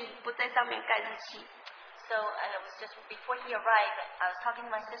愿不愿意不在上面盖日期。 So it was just before he arrived, I was talking to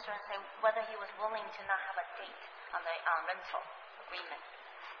my sister and saying whether he was willing to not have a date on the rental agreement.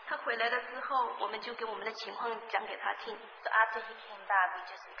 他回来了之后，我们就给我们的情况讲给他听。 So after he came back, we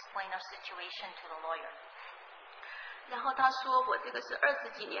just explained our situation to the lawyer. 然后他说我这个是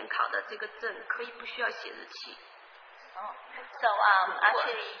20几年考的这个证，可以不需要写日期。So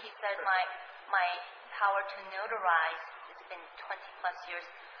actually he said my power to notarize has been 20+ years.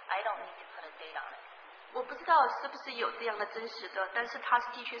 I don't need to put a date on it. 我不知道是不是有这样的真实的，但是他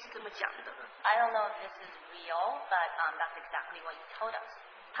的确是这么讲的。 I don't know if this is real, but that's exactly what he told us.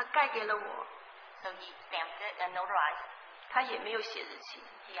 他盖给了我。 So he stamped it and notarized. 他也没有写日期。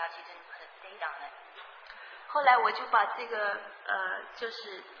 He actually didn't put a date on it. 后来我就把这个就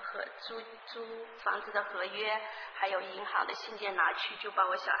是租房子的合约，还有银行的信件拿去，就把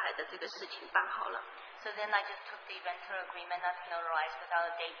我小孩的这个事情办好了。 So then I just took the rental agreement that's notarized without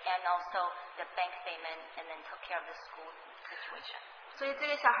a date and also the bank statement and then took care of the school situation. 所以这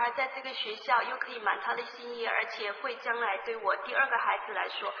个小孩在这个学校又可以满他的心意，而且会将来对我第二个孩子来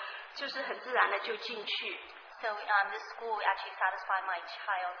说，就是很自然的就进去。 So this school actually satisfied my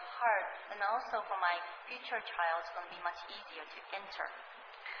child's heart, and also for my future child, it's going to be much easier to enter.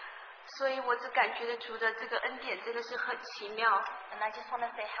 所以我只感觉得出的这个恩典真的是很奇妙。 And I just want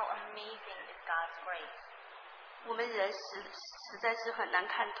to say how amazing is God's grace. 我们人实在是很难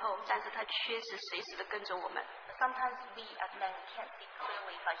看透，但是他确实随时的跟着我们。 Sometimes we as men can't see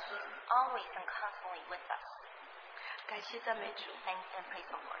clearly, but He's always and constantly with us. 感谢赞美主。 Thanks and praise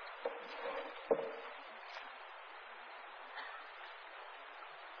the Lord.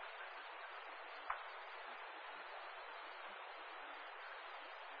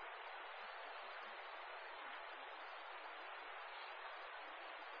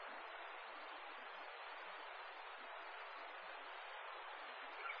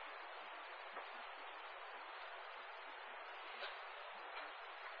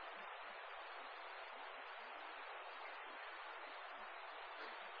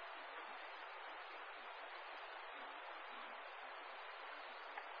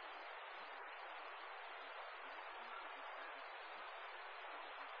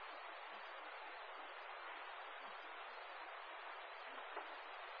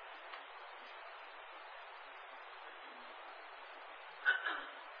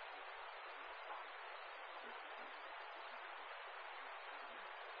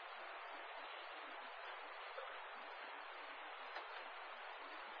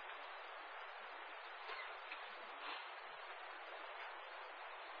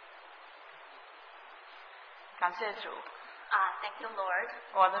 感谢主。 Thank you, Lord.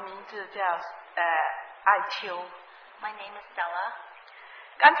 我的名字叫艾秋。 My name is Stella.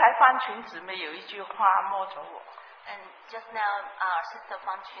 刚才方群姊妹有一句话摸着我， And just now, our sister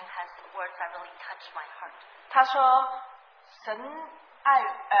Fang Chun has words that really touched my heart. 她说神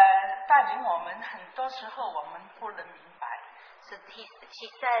带领我们，很多时候我们不能明白， So she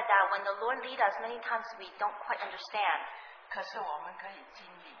said that when the Lord leads us, many times we don't quite understand, 可是我们可以经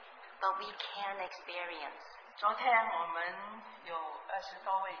历。 but we can experience. 昨天我们有20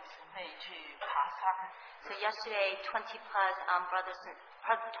多位姊妹去爬山， So yesterday, 20 plus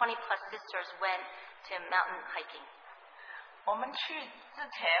sisters went to mountain hiking. 我们去之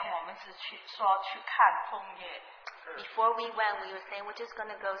前，我们是去看枫叶， Before we went, we were saying we're just going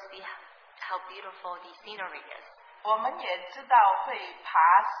to go see how beautiful the scenery is. 我们也知道会爬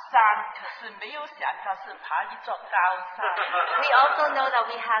山，可是没有想到是爬一座高山。 We also know that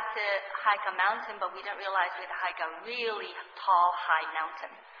we have to hike a mountain, but we didn't realize we had to hike a really tall, high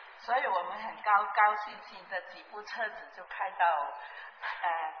mountain. 所以我们很高兴的几部车子就开到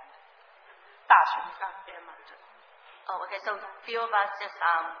大熊上边嘛。 Oh, okay. So few of us just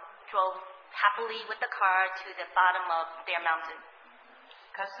drove happily with the car to the bottom of Bear Mountain.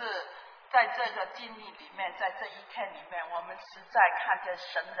 可是在这个经历里面，在这一天里面，我们实在看见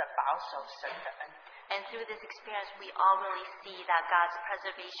神的保守，神的恩典。 And through this experience, we all really see that God's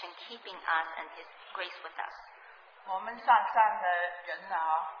preservation keeping us and His grace with us. 我们上山的人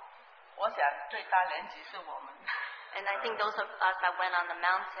啊，我想最大年纪是我们。 And I think those of us that went on the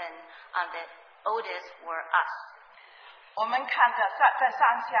mountain, the oldest were us. 我们看着在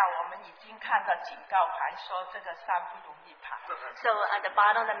山下，我们已经看到警告牌说这个山不容易爬。 So at the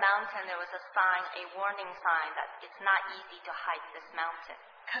bottom of the mountain, there was a sign, a warning sign that it's not easy to hike this mountain.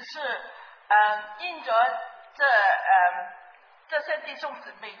 可是，因着这些弟兄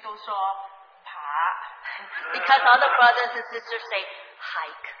姊妹都说爬， Because all the brothers and sisters say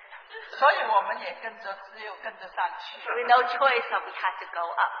hike. 所以我们也只有跟着上去。 With no choice, that we had to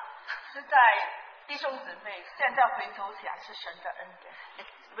go up. 实在弟兄姊妹，现在回头想是神的恩典。 It's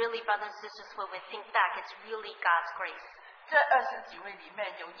really, brothers and sisters, when we think back, it's really God's grace. 这20几位里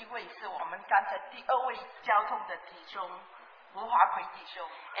面有一位是我们刚才第2位交通的弟兄吴华奎弟兄。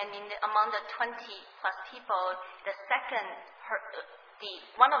 And among the 20 plus people,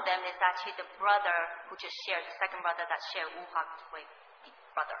 one of them is actually the brother who just shared, the second brother that shared Wu Huawei, the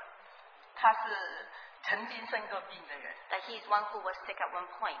brother. 他是曾经生过病的人。 That he's one who was sick at one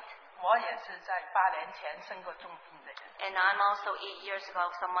point. 我也是在8年前生过重病的人。 And I'm also 8 years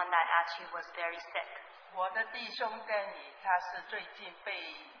ago someone that actually was very sick. 我的弟兄 Danny 他是最近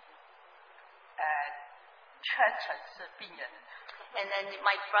被确诊是病人。 And then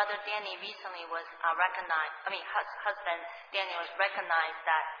my brother Danny recently was recognized, husband Danny was recognized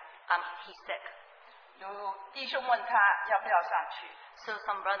that he's sick. 有弟兄问他要不要上去， So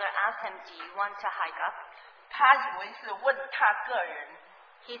some brother asked him, do you want to hike up? 他以为是问他个人，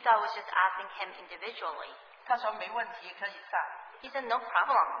 He thought it was just asking him individually. 他说没问题可以上。 He said, no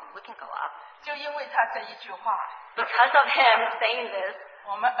problem, we can go up. 就因为他这一句话， Because of him saying this,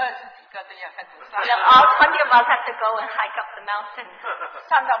 我们20几个都要跟着上。 all 20 of us had to go and hike up the mountain.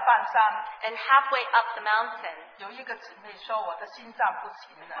 上到半山， And halfway up the mountain, 有一个姊妹说我的心脏不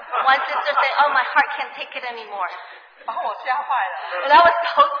行了， one sister said, oh, my heart can't take it anymore. 把我吓坏了。 And I was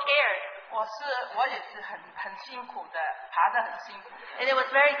so scared. 我也是很辛苦的，爬得很辛苦。 And it was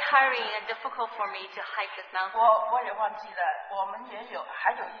very tiring and difficult for me to hike this mountain. 我也忘记了，我们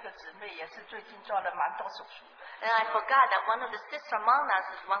还有一个姊妹也是最近做了蛮多手术的。 And I forgot that one of the sisters among us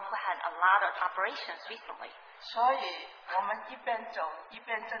is one who had a lot of operations recently. 所以我们一边走一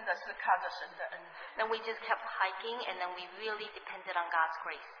边真的是靠着神的恩典。 Then we just kept hiking and then we really depended on God's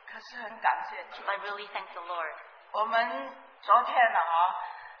grace. 可是很感谢主， I really thank the Lord. 我们昨天呢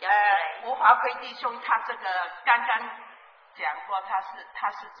吴华奎弟兄他这个刚刚讲过，他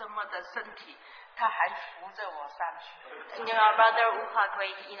是这么的身体，他还扶着我上去。 And our brother Wu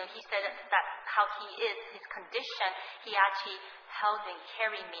Huawei, he said that how he is, his condition, he actually held and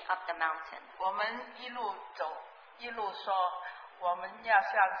carried me up the mountain. 我们一路走，一路说我们要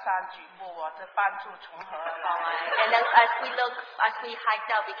向山举目，我的帮助从何而来？ And then as we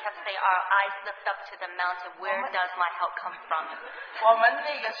hiked up, we kept saying, our eyes lift up to the mountain. Where does my help come from? 我们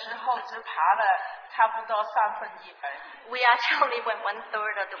那个时候只爬了差不多1/3而已。 We actually went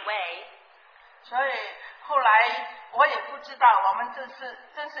 1/3 of the way. 所以后来我也不知道，我们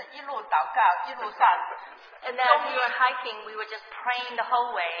真是一路祷告一路上。And then as we were hiking, we were just praying the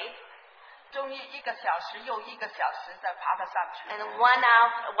whole way. 终于1个小时又1个小时的爬了上去。And 1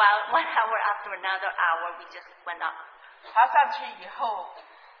 hour after another hour, we just went up. 爬上去以后，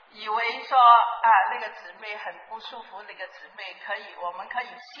以为说那个姊妹很不舒服，那个姊妹我们可以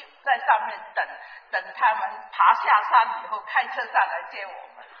在上面等他们爬下山以后开车上来接我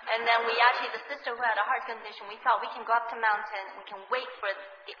们。And then the sister who had a heart condition, we thought we can go up the mountain, we can wait for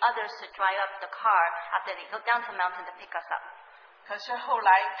the others to drive up the car after they go down to the mountain to pick us up. 可是后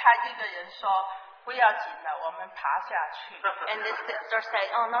来他一个人说不要紧了，我们爬下去。And the sister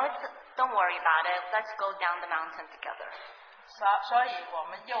said, "Oh no, don't worry about it. Let's go down the mountain together." 所以我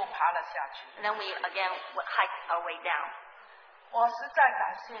们又爬了下去。And then we again hiked our way down. 我实在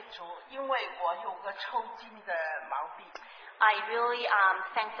感谢主，因为我有个抽筋的毛病。I really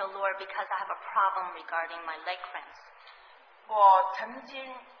thank the Lord because I have a problem regarding my leg cramps. 我曾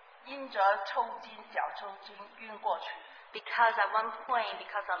经因着抽筋、脚抽筋晕过去。Because at one point,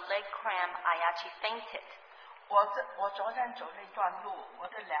 because of leg cramp, I actually fainted. 我昨天走那段路，我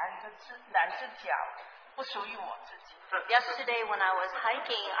的两只脚不属于我自己。Yesterday when I was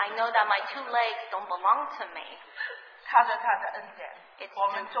hiking, I know that my 2 legs don't belong to me. 靠着他的恩典，我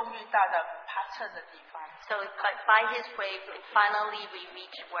们终于到了爬车的地方。So by His grace, finally we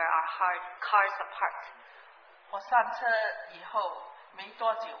reached where our cars are parked. 我上车以后没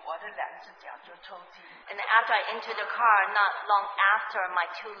多久，我的2只脚就抽筋。And after I entered the car, not long after, my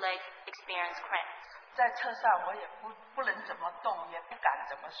 2 legs experienced cramps. 在车上我也不能怎么动，也不敢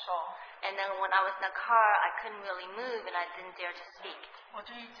怎么说。And then when I was in the car, I couldn't really move and I didn't dare to speak. 我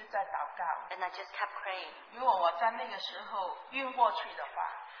就一直在祷告。And I just kept praying. 如果我在那个时候晕过去的话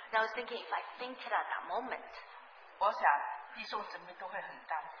And I was thinking, if I fainted at that moment, 我想弟兄姊妹都会很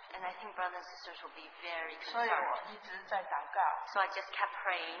担心。And I think brothers and sisters will be very 所以我 concerned. 一直在祷告。 So I just kept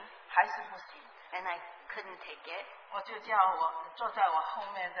praying. 还是不行。And I couldn't take it. 我就叫我坐在我后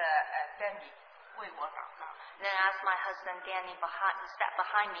面的Danny 为我祷告。Then I asked my husband Danny who sat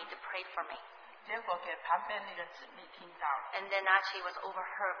behind me to pray for me. 结果给旁边那个姊妹听到了。 And then actually was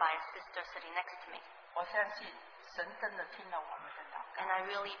overheard by a sister sitting next to me. 我相信神真的听了我们的祷告。 And I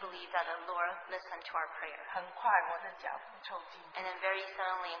really believe that the Lord listened to our prayer. 很快我的脚不抽筋。 And then very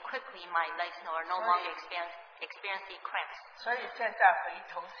suddenly and quickly my legs are no longer experiencing cramps. 所以现在回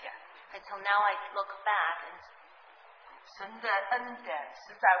头想。 And so now I look back and 神的恩典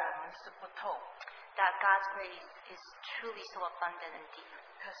实在我们是不透。 That God's grace is truly so abundant and deep.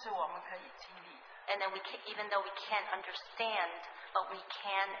 可是我们可以经历。 And then even though we can't understand, but we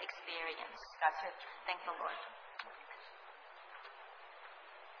can experience. 感谢主。 Thank the Lord.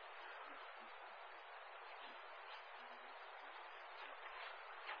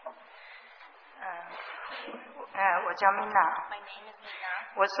 我叫 Mina， My name is Mina.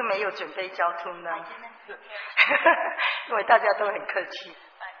 我是没有准备交通的 I，didn't prepare 因为大家都很客气。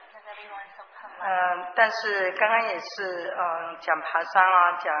 because everyone's so polite. 但是刚刚也是讲爬山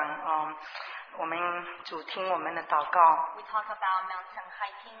啊，讲我们主听我们的祷告， We talk about mountain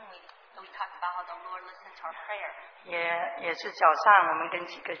hiking. We talk about how the Lord listens to our prayer. 也是早上我们跟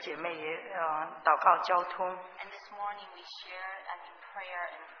几个姐妹也祷告交通。 And this morning we share in prayer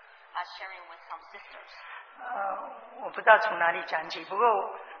and sharing with some sisters. 我不知道从哪里讲起，不过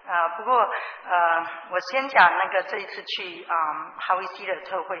我先讲那个这一次去哈维西的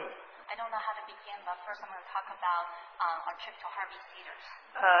特会。 I don't know how to begin, but first I'm going to talk about our trip to Harvey Cedars.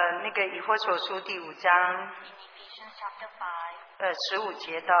 那个以弗所书第5章 In Ephesians chapter 5, 15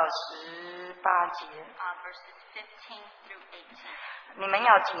节到18节。 verses 15 through 18. 你们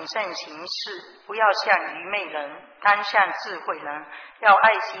要谨慎行事，不要像愚昧人，单像智慧人，要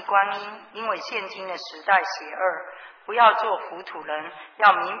爱惜光阴，因为现今的时代邪恶。不要做糊涂人，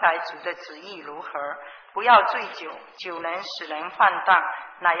要明白主的旨意如何。不要醉酒，酒能使人放荡，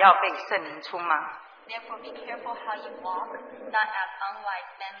乃要被圣灵充满。 Therefore be careful how you walk, not as unwise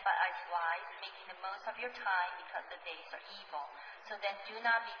men, but as wise, making the most of your time, because the days are evil. So then do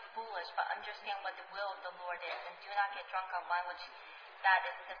not be foolish, but understand what the will of the Lord is, and do not get drunk on wine, which that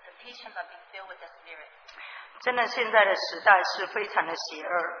is dissipation, but be filled with the Spirit. 真的，现在的时代是非常的邪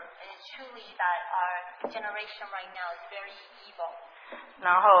恶。 And it's truly that our generation right now is very evil.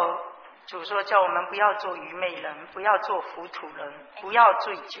 然后主说叫我们不要做愚昧人，不要做糊涂人，不要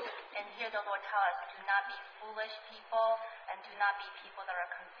醉酒。 And here the Lord tells us, do not be foolish people, and do not be people that are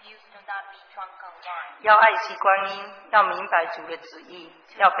confused, do not be drunk on wine. 要爱惜光阴，要明白主的旨意，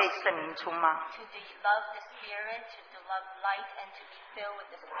要被圣灵充满。 To love the Spirit, to love light, and to be filled with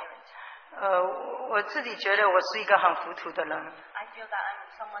the Spirit. 我自己觉得我是一个很糊涂的人， I feel that I'm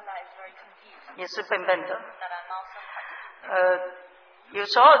someone that is very confused, 也是笨笨的。 that I'm also quite 有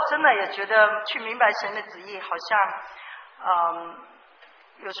时候真的也觉得去明白神的旨意，好像，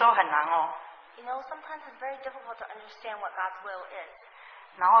有时候很难哦。 You know, sometimes it's very difficult to understand what God's will is.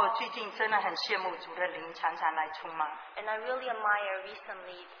 然后最近真的很羡慕主的灵常常来充满， And I really admire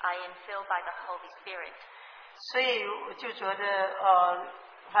recently I am filled by the Holy Spirit. 所以我就觉得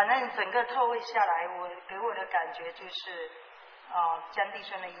反正整个特会下来，给我的感觉就是江弟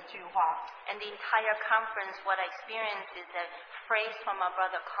兄的一句话， And the entire conference, what I experienced is a phrase from our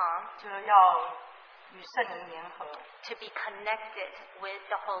brother Kong, 就是要与圣灵联合， to be connected with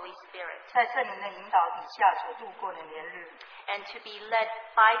the Holy Spirit, 在圣灵的引导底下所度过的年日， and to be led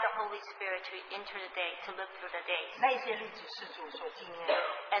by the Holy Spirit to enter the day, to live through the days. 那些日子是主所纪念的。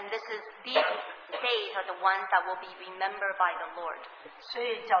 And these days are the ones that will be remembered by the Lord. 所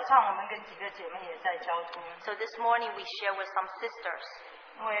以早上我们跟几个姐妹也在交通， So this morning we share with some sisters.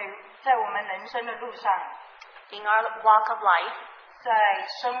 因为在我们人生的路上， In our walk of life, 在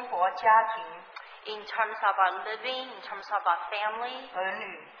生活、家庭、 in terms of our living, in terms of our family, 儿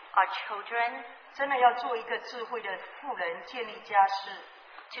女， our children, 真的要做一个智慧的妇人，建立家室，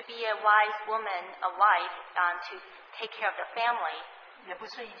 to be a wise woman, a wife, to take care of the family, 也不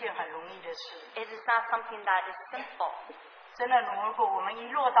是一件很容易的事。 it is not something that is simple. 真的，如果我们一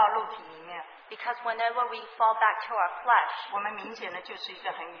落到肉体里面， Because whenever we fall back to our flesh, 我们明显的就是一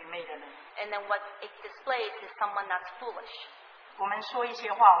个很愚昧的人。 and then what it displays is someone that's foolish. 我们说一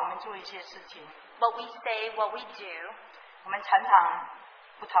些话，我们做一些事情， What we say, what we do, 我们常常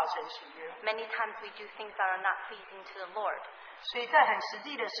不讨神喜悦。 many times we do things that are not pleasing to the Lord. 所以在很实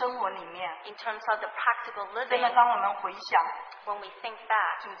际的生活里面， In terms of the practical 真的 living, 当我们回想 when we think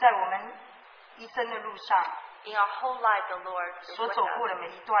back, 主在我们一生的路上 in our whole life the Lord is 所 with 走过 us. 的每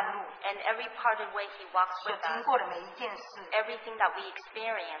一段路， And every part of the way He walks 所 with 经 us, 过的每一件事， everything that we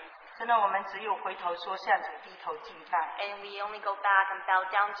experience, 真的我们只有回头说向主低头敬拜， and we only go back and bow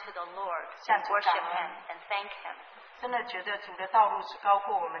down to the Lord, 向 and 主 worship 感 Him 恩。 and thank Him. 真的觉得主的道路是高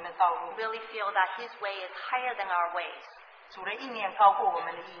过我们的道路， Really feel that His way is higher than our ways, 主的意念高过我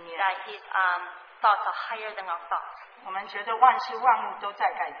们的意念。 that His thoughts are higher than our thoughts. 我们觉得万事万物都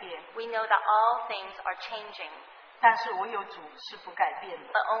在改变， We know that all things are changing, 但是唯有主是不改变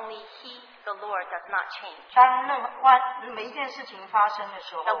的。 but only He, the Lord, does not change. 当每一件事情发生的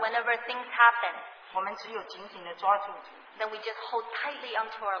时候， That whenever things happen, 我们只有紧紧的抓住主， then we just hold tightly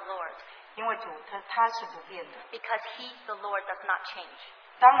onto our Lord, 因为主他是不变的。 because He, the Lord, does not change.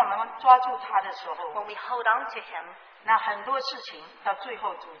 当我们抓住他的时候， When we hold on to Him, 那很多事情到最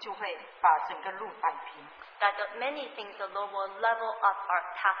后主就会把整个路摆平。 that many things the Lord will level up our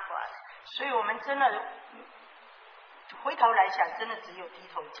path for us. 所以我们真的回头来想，真的只有低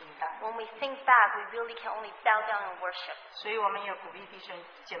头敬拜。 When we think back, we really can only bow down and worship. 所以我们也鼓励弟兄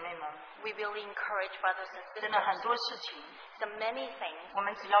姐妹们， We really encourage brothers and 真的很 sisters. 多事情， So many things, 我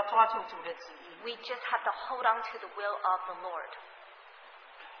们只要抓住主的旨意， we just have to hold on to the will of the Lord.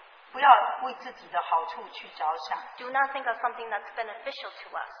 不要为自己的好处去着想。 Do not think of something that's beneficial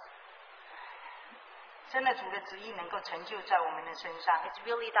to us. 真的主的旨意能够成就在我们的身上。 It's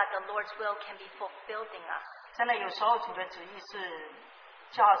really that the Lord's will can be fulfilled in us. 真的有时候主的旨意是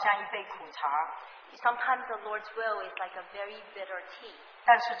就好像一杯苦茶， Sometimes the Lord's will is like a very bitter tea.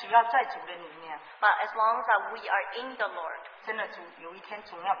 但是只要在主的里面， But as long as that we are in the Lord, 真的主有一天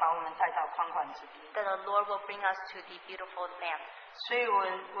总要把我们带到宽广之地。 then the Lord will bring us to the beautiful land. 所以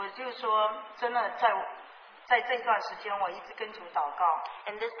我就说，真的在这段时间，我一直跟主祷告，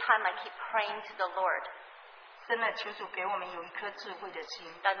 And this time I keep praying to the Lord, 真的求主给我们有一颗智慧的心，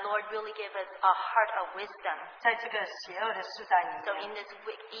 that Lord really give us a heart of wisdom. 在这个邪恶的时代里 So 面， in this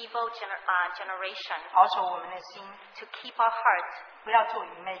evil generation, 保守我们的心， to keep our hearts 不要做愚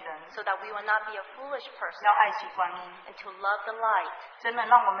昧人， so that we will not be a foolish person, 要爱惜观音， and to love the light, 真的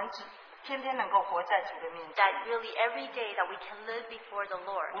让我们天天能够活在主的面前。 that really every day that we can live before the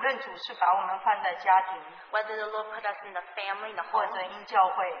Lord. 无论主是把我们放在家庭， Whether the Lord put us in the family, in the 或 home, 者因教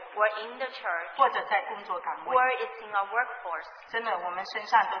会， or in the church, 或者在工作岗 or 位， it's in our workforce, 真的我们身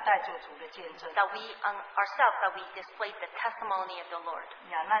上都带着主的见证， that we ourselves, that we display the testimony of the Lord,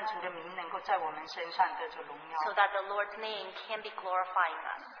 呀，让主的名能够在我们身上得着荣 so 耀。 that the Lord's name can be glorified in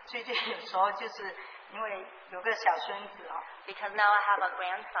us. 最近有时候就是因为有个小孙子啊， Because now I have a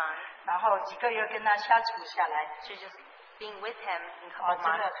grandson, 然后几个月跟他相处下来， so just being with him in a 哦， couple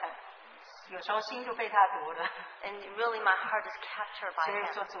真的 months, 有时候心就被他夺了。 And really my heart is captured by 所以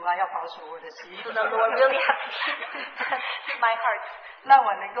him. 说主啊要保守我的心， So the Lord really has to keep my heart 让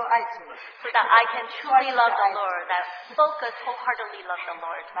我能够爱主， so that I can truly love the Lord, that focus wholeheartedly love the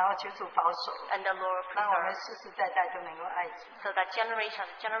Lord. 然后求主保守， And the Lord 让我们 preserve. 世世代代都能够爱主， So that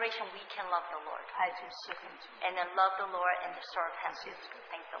generation we can love the Lord. 爱主侍奉主。 And then love the Lord and serve him.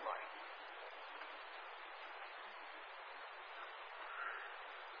 Thank the Lord.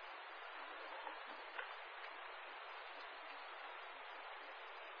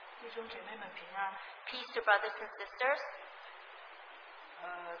 弟兄姐妹们平安。 Peace to brothers and sisters.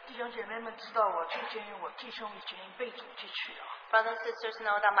 弟兄姐妹们知道我最近我弟兄已经被主接去了。 Brothers and sisters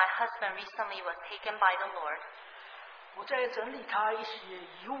know that my husband recently was taken by the Lord. 我在整理他一些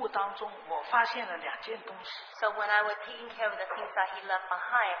遗物当中，我发现了2件东西。 So when I was taking care of the things that he left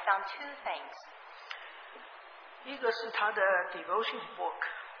behind, I found 2 things. 一个是他的 devotion book，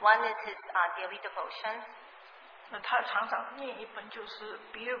 One is his daily devotions. 那他常常念一本就是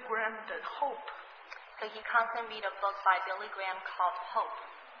Bill Graham 的 Hope。 So he constantly read a book by Billy Graham called Hope.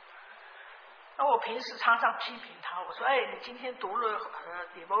 那我平时常常批评他，我说：“哎，你今天读了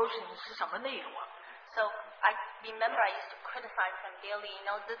devotion 是什么内容啊？” So I remember I used to criticize him daily.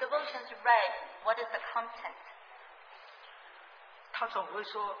 The devotions you read, what is the content? 他总会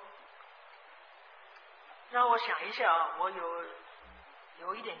说：“让我想一下啊，我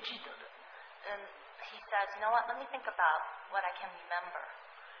有一点记得的。” And he says, you know what, let me think about what I can remember.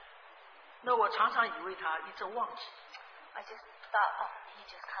 那我常常以为他一直忘记。 I just thought, oh, he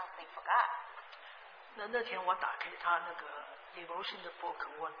just constantly forgot. 那天我打开他那个 devotion 的 book，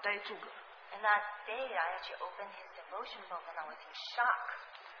 我呆住了。 And that day, I actually opened his devotion book and I was in shock.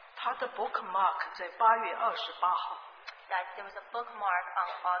 他的 bookmark 在8月28号。 That there was a bookmark on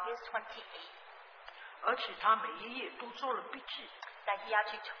August 28th. 而且他每一页都做了笔记。 That he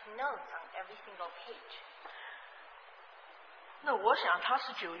actually took notes on every single page. 那我想他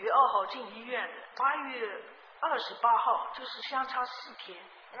是9月2号进医院的，8月28号就是相差4天。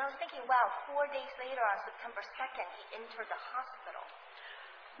 And I was thinking, wow, 4 days later on September 2nd, he entered the hospital.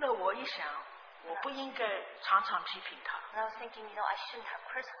 那我一想，我不应该常常批评他。 And I was thinking, I shouldn't have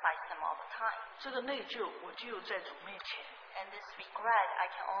criticized him all the time. 这个内疚，我只有在主面前。 And this regret, I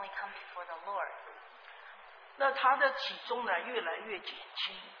can only come before the Lord. 那他的体重呢，越来越减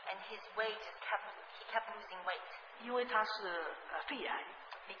轻。 And his weight he kept losing weight. 因为他是肺癌。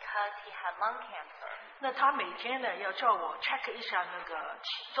 Because he had lung cancer. 那他每天呢，要叫我 check 一下那个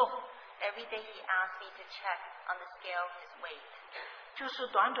体重。 Every day he asked me to check on the scale his weight. 就是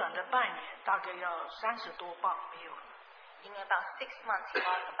短短的半年，大概要30多磅没有了。 In about 6 months, he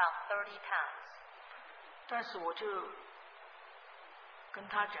lost about 30 pounds. 但是我就跟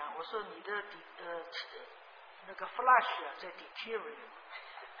他讲，我说你的那个 flesh 啊在 deteriorate。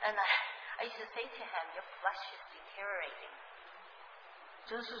 And I used to say to him, your flesh is deteriorating.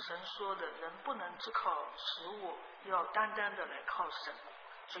 真是神说的，人不能只靠食物，要单单的来靠神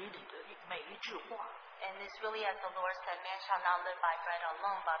嘴里的每一句话。 And it's really as the Lord said, man shall not live by bread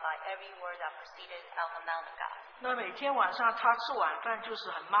alone, but by every word that proceeded out of the mouth of God. 那每天晚上他吃晚饭就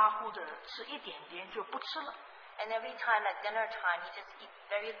是很马虎的，吃一点点就不吃了。 And every time at dinner time, he just eats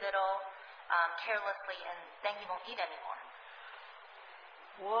very little, carelessly, and then he won't eat anymore.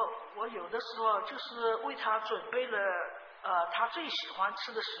 我有的时候就是为他准备了他最喜欢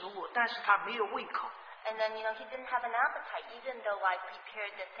吃的食物，但是他没有胃口。 And then, he didn't have an appetite, even though I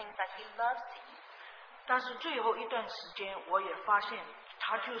prepared the things that he loves to eat. 但是最后一段时间，我也发现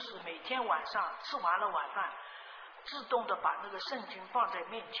他就是每天晚上吃完了晚饭，自动的把那个圣经放在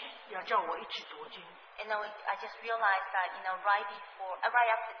面前，要叫我一起读经。 And then I just realized that, right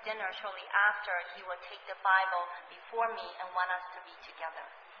after dinner, shortly after, he would take the Bible before me and want us to read together.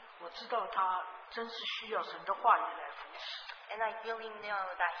 我知道他真是需要神的话语来扶持。 And I really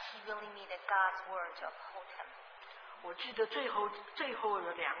know that he really needed God's word to uphold him. 我记得最后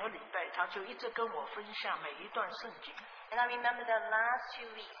有2个礼拜，他就一直跟我分享每一段圣经。 And I remember the last 2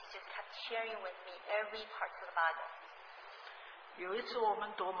 weeks, he just kept sharing with me every part of the Bible. 有一次我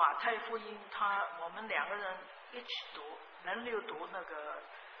们读马太福音，我们2个人一起读，轮流读那个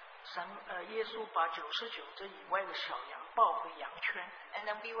耶稣把99只以外的小羊抱回羊圈。 And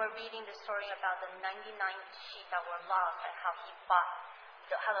then we were reading the story about the 99 sheep that were lost and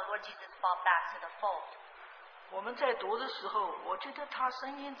how the Lord Jesus brought back to the fold. 我们在读的时候，我觉得他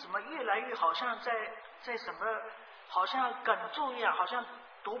声音怎么越来越好像在什么，好像哽住一样，好像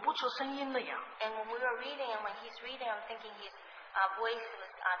读不出声音那样。 And when we were reading, and when he's reading, I'm thinking his voice was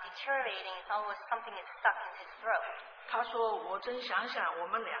deteriorating. It's almost something is stuck in his throat. 他说：“我真想想，我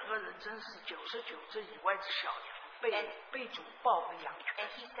们2个人真是99只以外的小羊。”被主抱回羊群。 And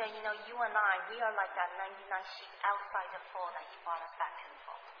he said, you know, you and I, we are like that 99 sheep outside the fold that he brought us back to the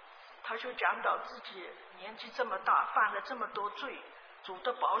fold. 他就讲到自己年纪这么大，犯了这么多罪，主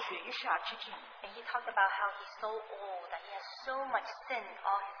的宝血一下击尽。 And he talked about how he's so old, that he has so much sin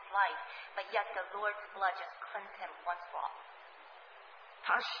all his life, but yet the Lord's blood just cleansed him once for all.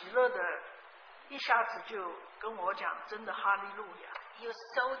 他喜乐的，一下子就跟我讲，真的哈利路亚。 He was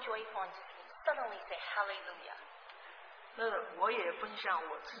so joyful and suddenly say hallelujah. 那我也分享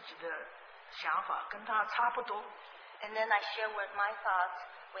我自己的想法，跟他差不多。 And then I share with my thoughts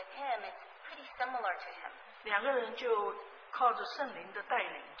with him. It's pretty similar to him. 两个人就靠着圣灵的带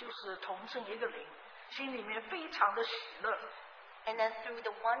领，就是同圣一个灵，心里面非常的喜乐。 And then through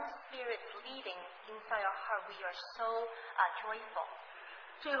the one Spirit's leading inside our heart, we are so joyful.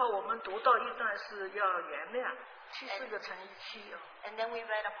 最后我们读到一段是要原谅，70个乘以7啊。 And then we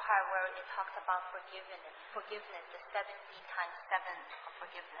read a part where it talks about forgiveness, the 70 times 7 of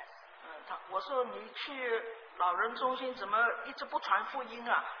forgiveness. 我说你去老人中心怎么一直不传福音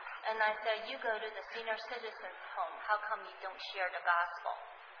啊？ And I said, you go to the senior citizens home. How come you don't share the gospel?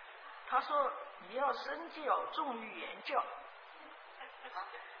 他说你要身教重于言教。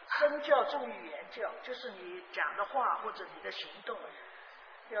身教重于言教，就是你讲的话或者你的行动，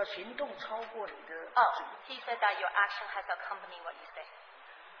要行动超过你的嘴。 Oh, he said that your action has accompanied what you say.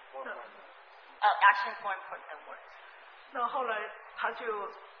 Action is more important than words. 那后来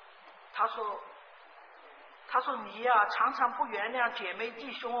他说你呀、常常不原谅姐妹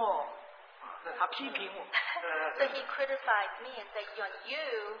弟兄哦，他批评我。 So he criticized me and said,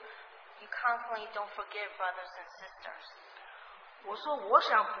 you constantly don't forgive brothers and sisters. 我说我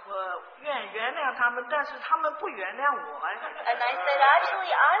想原谅他们，但是他们不原谅我。 And I said,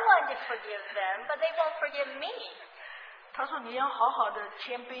 actually, I want to forgive them, but they won't forgive me. 他说你要好好的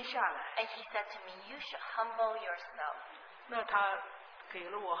谦卑下来。 And he said to me, you should humble yourself. 那他给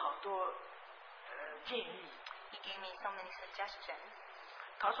了我好多建议。 He gave me so many suggestions.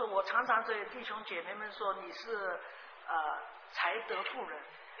 他说我常常对弟兄姐妹们说你是才德妇人。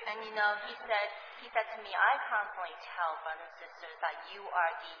 And you know, he said to me, I constantly tell brothers and sisters that you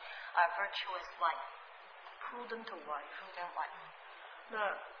are the virtuous wife. Prudent wife. Prudent wife.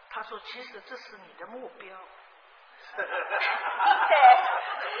 那他说其实这是你的目标。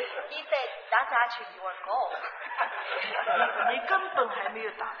He said that's actually your goal. 你根本还没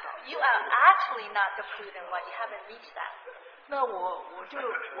有达到。 You are actually not the prudent wife. You haven't reached that. 那我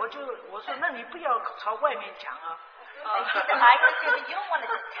说那你不要朝外面讲啊。 And he said, I consider you don't want to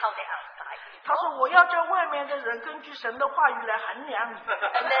just tell the outside. 他说我要叫外面的人根据神的话语来衡量你。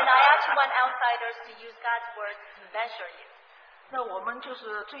 And then I actually want outsiders to use God's words to measure you. 那我们就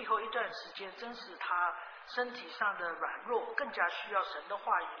是最后一段时间，真是他身体上的软弱，更加需要神的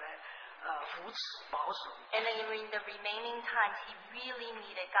话语来扶持保守。 And then in the remaining times, he really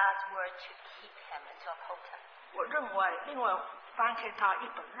needed God's word to keep him and to uphold him. 我另外翻开他一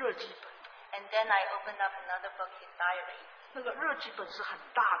本日记本。 And then I opened up another book, his diary. 那个日记本是很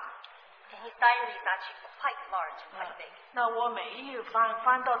大的。 And his diary is actually quite large, quite big. 那我每一页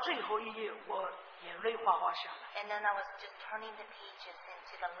翻到最后一页，我眼泪哗下来。 And then I was just turning the pages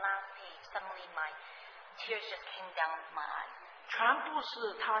into the last page. Suddenly my tears just came down my eyes. 全部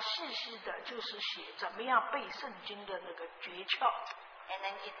是他细细的，就是写怎么样背圣经的那个诀窍。 And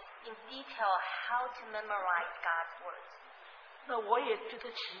then it's in detail how to memorize God's words. 那我也觉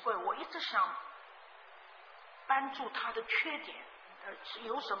得奇怪，我一直想帮助他的缺点，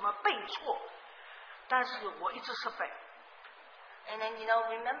有什么背错，但是我一直失败。 And then, you know,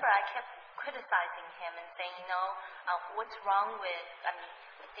 remember I kept criticizing him and saying, you know, what's wrong with,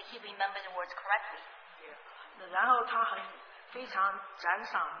 did he remember the words correctly? 然后他非常赞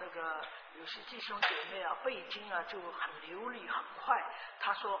赏那个有些弟兄姐妹啊，背经啊就很流利很快。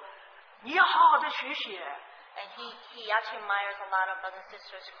他说你要好好的学写。 And he actually admires a lot of brothers and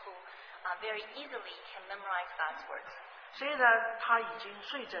sisters who very easily can memorize God's words. 虽然他已经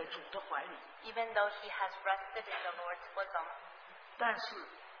睡在主的怀里， Even though he has rested in the Lord's bosom. 但是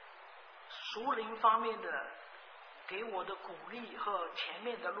属灵方面的给我的鼓励和前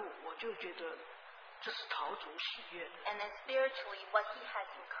面的路，我就觉得这是讨主喜悦的。 And then spiritually, what he has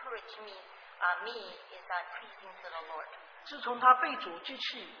encouraged me is pleasing to the Lord. 自从他被主记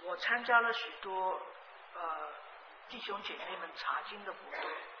起，我参加了许多弟兄姐妹们查经的活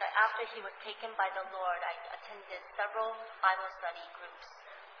动。 That after he was taken by the Lord, I attended several Bible study groups.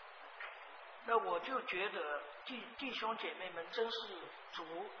 那我就觉得弟兄姐妹们真是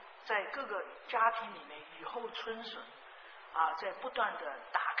主在各个家庭里面雨后春笋在不断的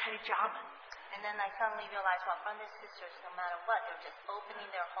打开家门。 And then I suddenly realized, well, brothers and sisters, no matter what, they're just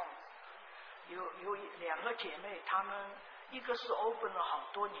opening their homes. 有2个姐妹，她们一个是 open 了好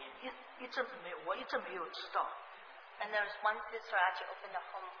多年，我一直没有知道。And there's one sister actually opened a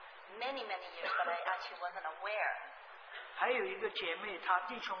home many years, but I actually wasn't aware. 还有一个姐妹，她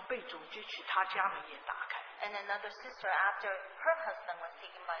弟兄被主接去，她家门也打开。And another sister, after her husband was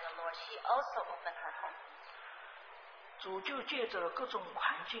taken by the Lord, she also opened her home. 主就借着各种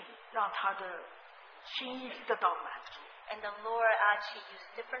环境，让她的心意得到满足。And the Lord actually used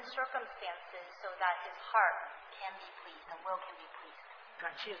different circumstances so that his heart can be pleased and will can be pleased.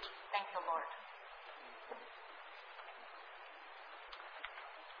 感谢主。Thank the Lord.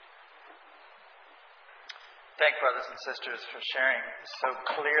 Thank brothers and sisters for sharing so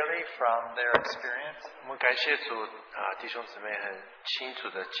clearly from their experience. 我们感谢主弟兄姊妹很清楚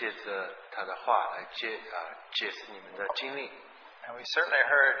的借着他的话来解释你们的经历。And we certainly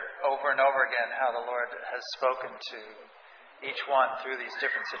heard over and over again how the Lord has spoken to each one through these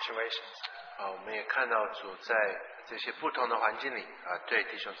different situations. 我们也看到主在这些不同的环境里对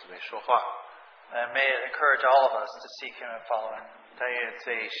弟兄姊妹说话。And may it encourage all of us to seek Him and follow Him. 但愿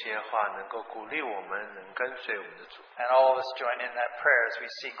这一些话能够鼓励我们能跟随我们的主。And all of us join in that prayer as we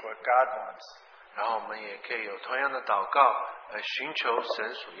seek what God wants. 然后我们也可以有同样的祷告，寻求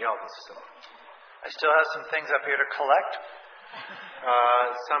神所要的是什么。I still have some things up here to collect.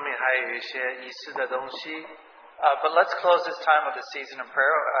 上面还有一些仪式的东西。But let's close this time of the season of prayer.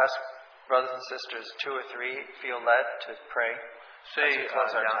 I'll ask brothers and sisters, 2 or 3, feel led to pray. 所以2、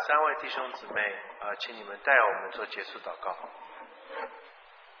3位弟兄姊妹请你们带我们做结束祷告。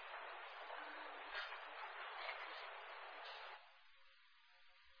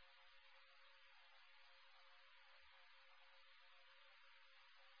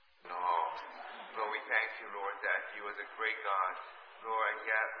Lord, we thank you, Lord, that you are the great God. Lord, and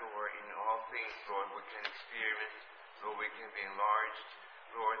yet, Lord, in all things, Lord, we can experience, Lord, we can be enlarged,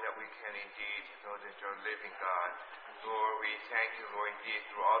 Lord, that we can indeed know that you're a living God. Lord, we thank you, Lord, indeed,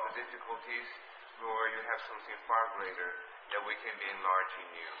 through all the difficulties, Lord, you have something far greater, that we can be enlarged in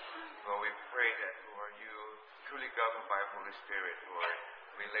you. Lord, we pray that, Lord, you truly governed by Holy Spirit, Lord.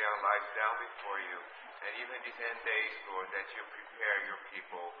 We lay our lives down before you. And even these end days, Lord, that you prepare your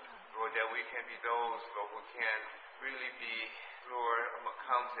people, Lord, that we can be those, Lord, who can really be, Lord,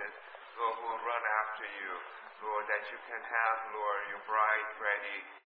 accounted, Lord, who will run after you. Lord, that you can have, Lord, your bride ready